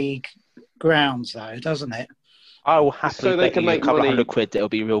non-league grounds, though, doesn't it? I will happily bet you a couple of £100 that it'll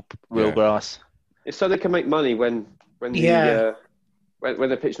be real grass. It's so they can make money when the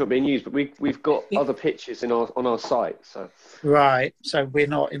pitch's not being used. But we've got other pitches on our site, so right. So we're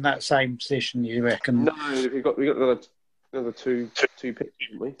not in that same position, you reckon? No, we've got another two pitches,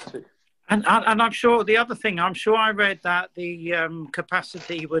 haven't we? Two. And I'm sure the other thing, I'm sure I read that the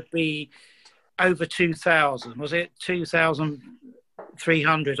capacity would be over 2,000. Was it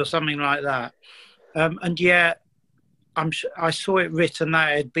 2,300 or something like that? And yet, I saw it written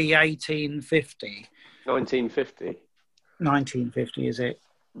that it'd be 1850. 1950. 1950, is it?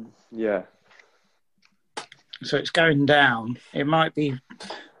 Yeah. So it's going down. It might be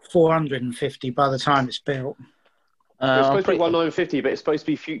 450 by the time it's built. It's supposed to be 1950, but it's supposed to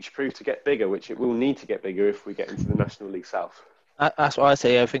be future-proof to get bigger, which it will need to get bigger if we get into the National League South. That's what I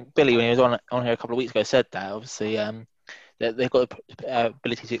say. I think Billy, when he was on here a couple of weeks ago, said that. Obviously, they've got the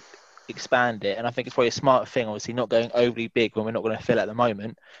ability to expand it, and I think it's probably a smart thing. Obviously, not going overly big when we're not going to fill it at the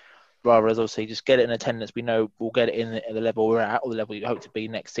moment. Rather, as obviously, just get it in attendance. We know we'll get it in at the level we're at, or the level we hope to be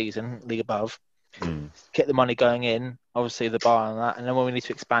next season, league above. Get the money going in. Obviously, the bar on that, and then when we need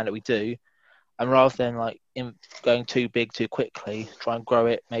to expand it, we do. And rather than going too big too quickly, try and grow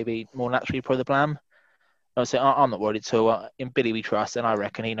it maybe more naturally per the plan. I'm not worried at all. In Billy we trust, and I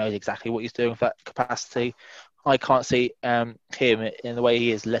reckon he knows exactly what he's doing with that capacity. I can't see him in the way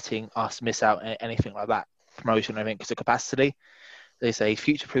he is letting us miss out on anything like that promotion. I think because of capacity, they say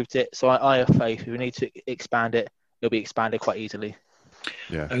future-proofed it. So I have faith. If we need to expand it, it'll be expanded quite easily.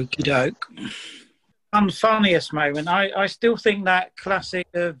 Yeah. Okie doke. Unfunniest moment. I still think that classic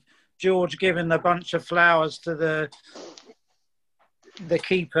of George giving a bunch of flowers to the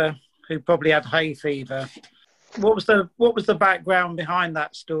keeper who probably had hay fever. What was the background behind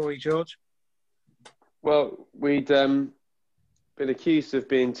that story, George? Well, we'd been accused of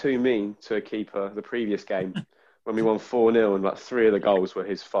being too mean to a keeper the previous game when we won 4-0 and 3 of the goals were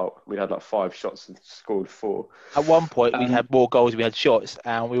his fault. We had 5 shots and scored 4. At one point, we had more goals than we had shots,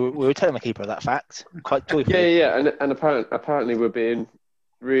 and we were telling the keeper that fact quite joyfully. Yeah, and apparently we're being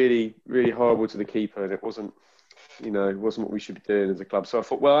really, really horrible to the keeper, and it wasn't what we should be doing as a club. So I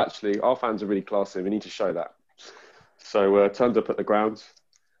thought, well, actually, our fans are really classy. We need to show that. So turned up at the ground.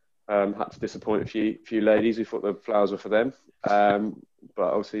 Had to disappoint a few ladies. We thought the flowers were for them, but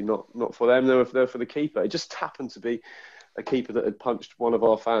obviously not for them. They were for the keeper. It just happened to be a keeper that had punched one of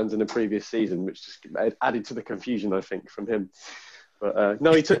our fans in the previous season, which just added to the confusion, I think, from him. But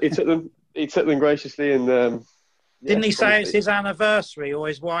no, he took them graciously and. Didn't he say it's his anniversary or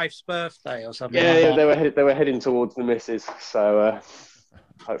his wife's birthday or something? Yeah, they were heading towards the missus, so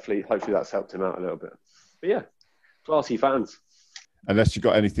hopefully that's helped him out a little bit. But yeah, classy fans. Unless you've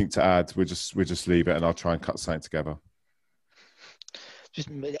got anything to add, we'll just leave it, and I'll try and cut something together. Just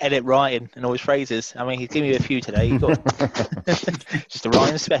edit Ryan and all his phrases. I mean, he's giving you a few today. You've got just a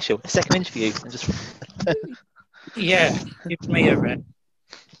Ryan special, a second interview, and just yeah, give me a red.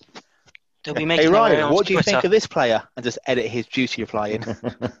 Hey Ryan, what do you think of this player? And just edit his duty reply in.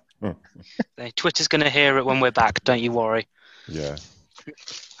 Twitter's going to hear it when we're back, don't you worry. Yeah.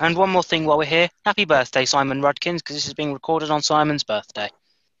 And one more thing while we're here. Happy birthday, Simon Rudkins, because this is being recorded on Simon's birthday.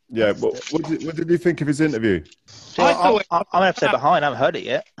 Yeah, what did you think of his interview? I'm an episode behind. I haven't heard it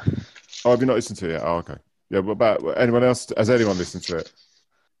yet. Oh, have you not listened to it yet? Oh, okay. Yeah, what about anyone else? Has anyone listened to it?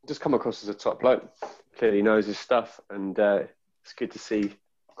 Just come across as a top bloke. Clearly knows his stuff, and it's good to see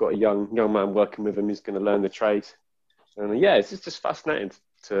got a young man working with him who's going to learn the trade. And yeah, it's just fascinating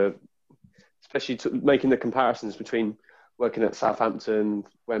especially making the comparisons between working at Southampton,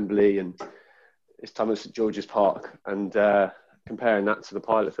 Wembley, and his time at St George's Park, and comparing that to the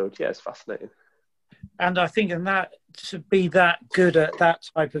pilot field. Yeah, it's fascinating. And I think to be that good at that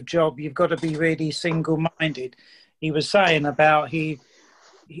type of job, you've got to be really single-minded. He was saying about he's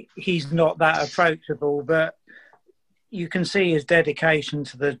not that approachable, but you can see his dedication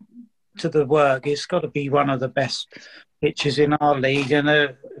to the work. It's got to be one of the best pitches in our league and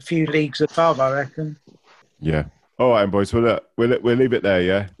a few leagues above, I reckon. Yeah. All right, boys. We'll leave it there.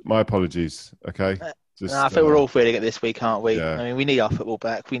 Yeah. My apologies. Okay. I think we're all feeling it this week, aren't we? Yeah. I mean, we need our football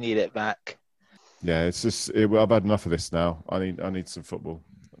back. We need it back. Yeah. It's just I've had enough of this now. I need some football.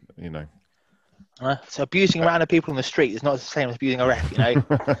 You know. So abusing random people on the street is not the same as abusing a ref. You know.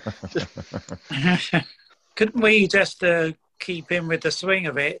 Couldn't we just keep in with the swing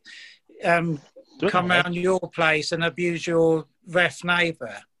of it, come round your place and abuse your ref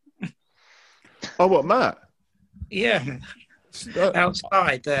neighbour. Oh, what, Matt? Yeah,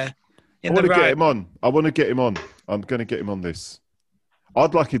 outside there. I want to get him on. I want to get him on. I'm going to get him on this.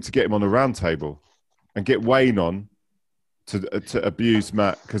 I'd like him to get him on a round table and get Wayne on to abuse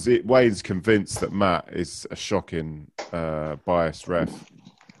Matt, because Wayne's convinced that Matt is a shocking, biased ref.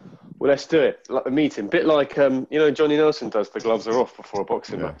 Well, let's do it. Like a meeting. Bit like, Johnny Nelson does the gloves are off before a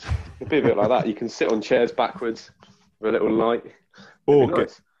boxing match. It'd be a bit like that. You can sit on chairs backwards with a little light. Or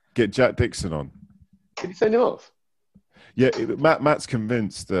get Jack Dixon on. Did he send him off? Yeah, Matt's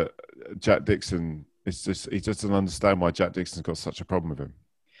convinced that Jack Dixon is he just doesn't understand why Jack Dixon's got such a problem with him.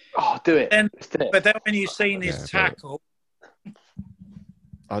 Oh, do it. But then when you've seen his tackle,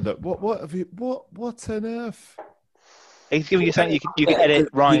 I don't. What on earth? He's giving you something you can edit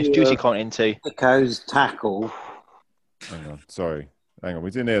Ryan's juicy content into. Dicko's tackle. Hang on, sorry. Hang on,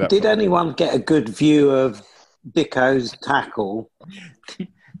 we didn't hear that. Did anyone get a good view of Dicko's tackle?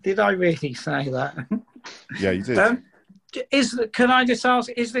 Did I really say that? Yeah, you did. Can I just ask,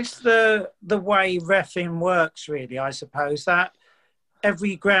 is this the way reffing works, really, I suppose, that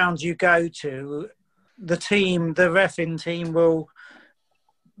every ground you go to, the reffing team will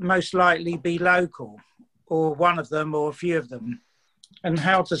most likely be local, or one of them, or a few of them? And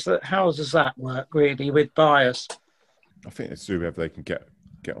how does that work, really, with bias? I think it's whoever they can get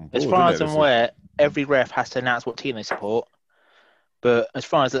on board. As far as I'm aware, every ref has to announce what team they support. But as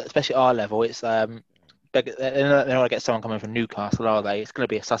far as, especially our level, it's they're not going to get someone coming from Newcastle, are they? It's going to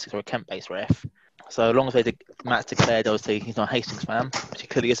be a Sussex or a Kent-based ref. So as long as Matt's declared, obviously, he's not a Hastings fan, which he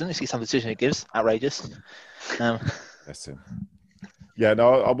clearly isn't. You see some decision he gives, outrageous. That's him. Yeah, no,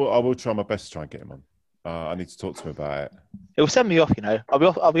 I will try my best to try and get him on. I need to talk to him about it. It will send me off, I'll be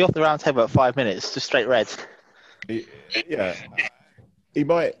off the round table at 5 minutes, just straight red. Yeah. He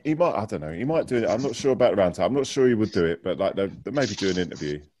might. I don't know. He might do it. I'm not sure about the round table. I'm not sure he would do it, but like they maybe do an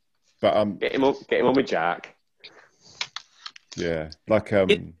interview. But get him on with Jack. Yeah, like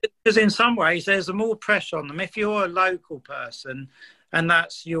because in some ways there's more pressure on them if you're a local person and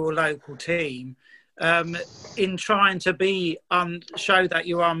that's your local team. In trying to show that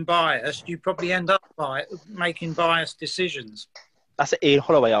you're unbiased, you probably end up making biased decisions. That's an Ian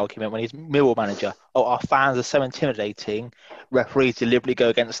Holloway argument when he's Millwall manager. Oh, our fans are so intimidating. Referees deliberately go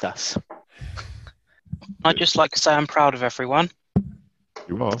against us. I'd just like to say I'm proud of everyone.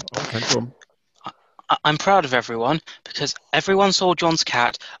 You are? Okay, go on. I'm proud of everyone because everyone saw John's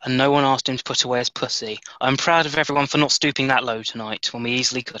cat and no one asked him to put away his pussy. I'm proud of everyone for not stooping that low tonight when we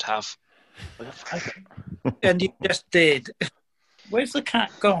easily could have. And you just did. Where's the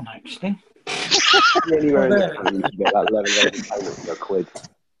cat gone, actually? Anywhere in the get that level of payment for a quid.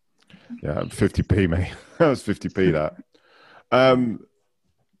 Yeah, 50p, mate. That was 50p, that.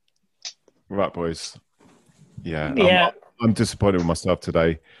 Right, boys. Yeah. I'm disappointed with myself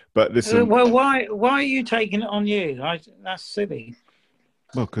today. But listen. Well, why are you taking it on you? That's silly.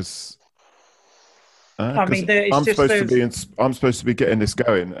 Well, because I mean, I'm supposed to be getting this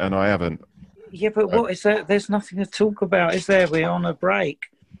going, and I haven't. Yeah, but what is there? There's nothing to talk about, is there? We're on a break.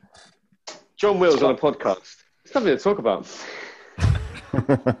 John Will's on a podcast. There's nothing to talk about.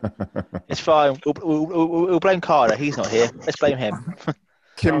 It's fine. We'll blame Carter. He's not here. Let's blame him.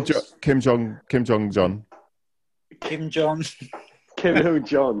 Kim Jong.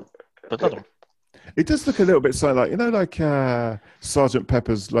 It does look a little bit like Sergeant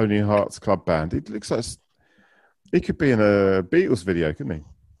Pepper's Lonely Hearts Club Band. It looks like he could be in a Beatles video, couldn't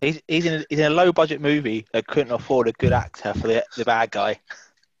he? He's in a low budget movie that couldn't afford a good actor for the bad guy.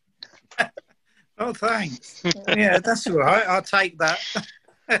 Oh, thanks. Yeah, that's all right. I'll take that.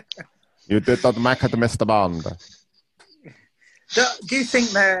 You did not make it, Mr. Bond. Do you think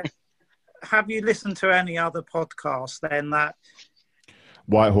have you listened to any other podcasts then that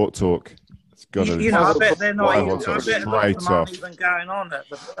White Hawk Talk? It's got I bet they're not even, I bet a lot of them aren't off. even going on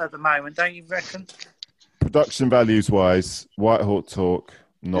at the moment, don't you reckon? Production values wise, White Hawk Talk,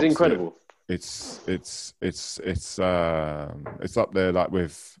 it's incredible. It's up there like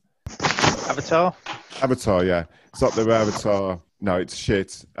with Avatar, yeah. It's up there with Avatar. No, it's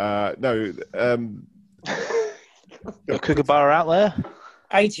shit. No. A kookaburra out there.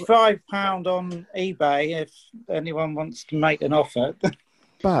 £85 on eBay if anyone wants to make an offer.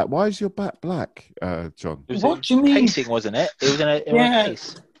 Bat? Why is your bat black, John? What do you mean? Casing, wasn't it? It was in a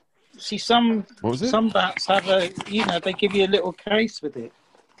case. See, some bats have they give you a little case with it.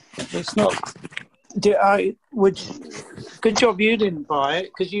 It's not. Good job you didn't buy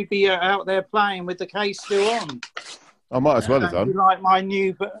it because you'd be out there playing with the case still on. I might as well have You done. like my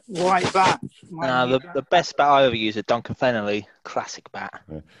new white bat? The best bat I ever used is Duncan Fennelly, classic bat.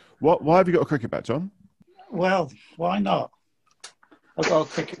 Yeah. Why have you got a cricket bat, John? Well, why not? I've got a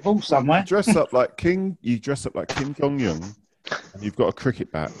cricket ball somewhere. You dress up like Kim Jong Un, and you've got a cricket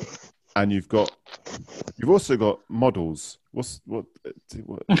bat, and you've also got models. What?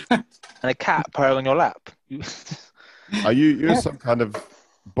 And a cat purring on your lap. You're some kind of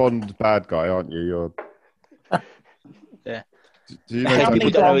Bond bad guy, aren't you? You're. Yeah. Do you know people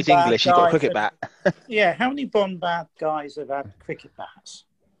don't know his English. He's got a cricket bat. Yeah. How many Bond bad guys have had cricket bats?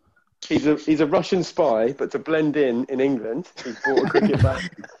 He's a Russian spy, but to blend in England, he's bought a cricket bat.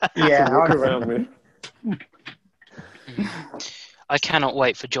 Yeah, to walk around with. I cannot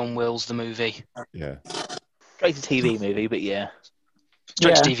wait for John Wills the movie. Yeah. Straight to TV movie, but yeah.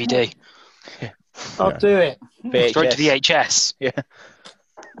 Straight to DVD. I'll do it. Straight to VHS. Yeah.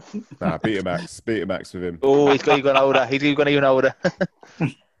 Nah, Betamax with him. Oh, he's got older. He's gone even older.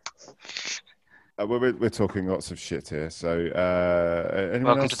 We're talking lots of shit here. So, anyone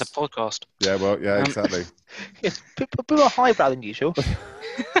Welcome else? to the podcast. Yeah, well, yeah, exactly. Yes, people are highbrow than usual.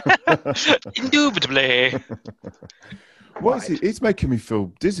 Indubitably. What is he? He's making me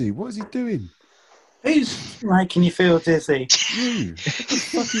feel dizzy. What is he doing? Who's making you feel dizzy? You. What the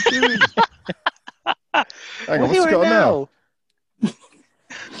fuck are you doing? Hang on, what's he We're got on now.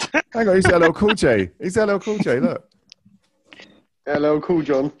 Hang on, he's LL Cool J. He's LL Cool J, look. LL Cool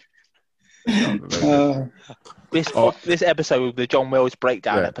John. This episode was the John Wills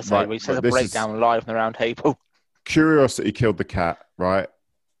breakdown episode, right, where he says a this breakdown live from the round table. Curiosity killed the cat, right?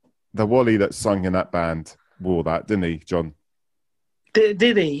 The Wally that sung in that band wore that, didn't he, John? Did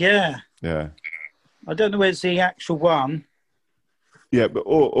he? Yeah. Yeah. I don't know where's the actual one. Yeah, but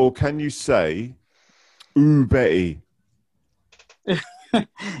or can you say, "Ooh, Betty"?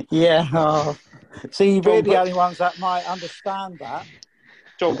 Yeah. Oh. See, we're the only ones that might understand that.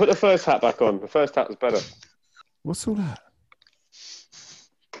 John, put the first hat back on. The first hat was better. What's all that?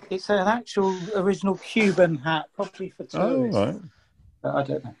 It's an actual original Cuban hat, probably for tourists. Oh, right. I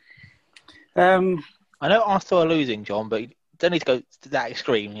don't know. I know Arsenal are losing, John, but you don't need to go to that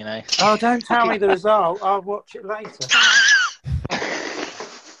extreme, you know. Oh, don't tell me the result. I'll watch it later.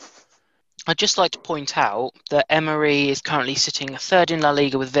 I'd just like to point out that Emery is currently sitting third in La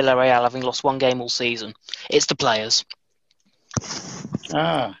Liga with Villarreal, having lost one game all season. It's the players.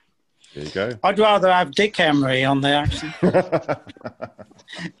 There you go. I'd rather have Dick Emery on there, actually.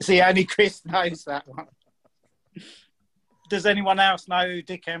 See, only Chris knows that one. Does anyone else know who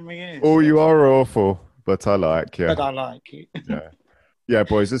Dick Emery is? Oh, you are awful, but I like you. But I like you. Yeah,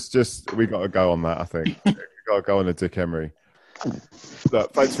 boys, we got to go on that, I think. We got to go on to Dick Emery.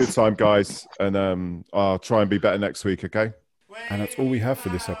 Look, thanks for your time, guys, and I'll try and be better next week, okay? And that's all we have for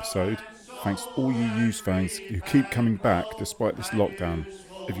this episode. Thanks to all you Used fans who keep coming back despite this lockdown.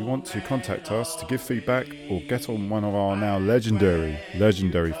 If you want to contact us to give feedback or get on one of our now legendary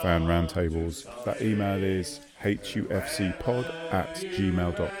fan roundtables, that email is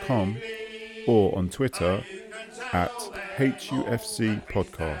hufcpod@gmail.com or on Twitter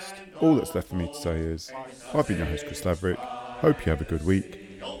 @hufcpodcast. All that's left for me to say is, I've been your host, Chris Laverick. Hope you have a good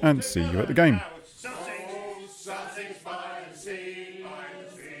week and see you at the game. Sussex by the sea,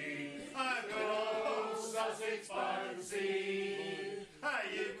 Sussex by the sea.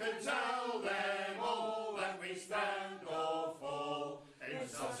 You can tell them all that we stand or fall in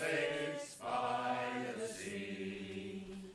Sussex by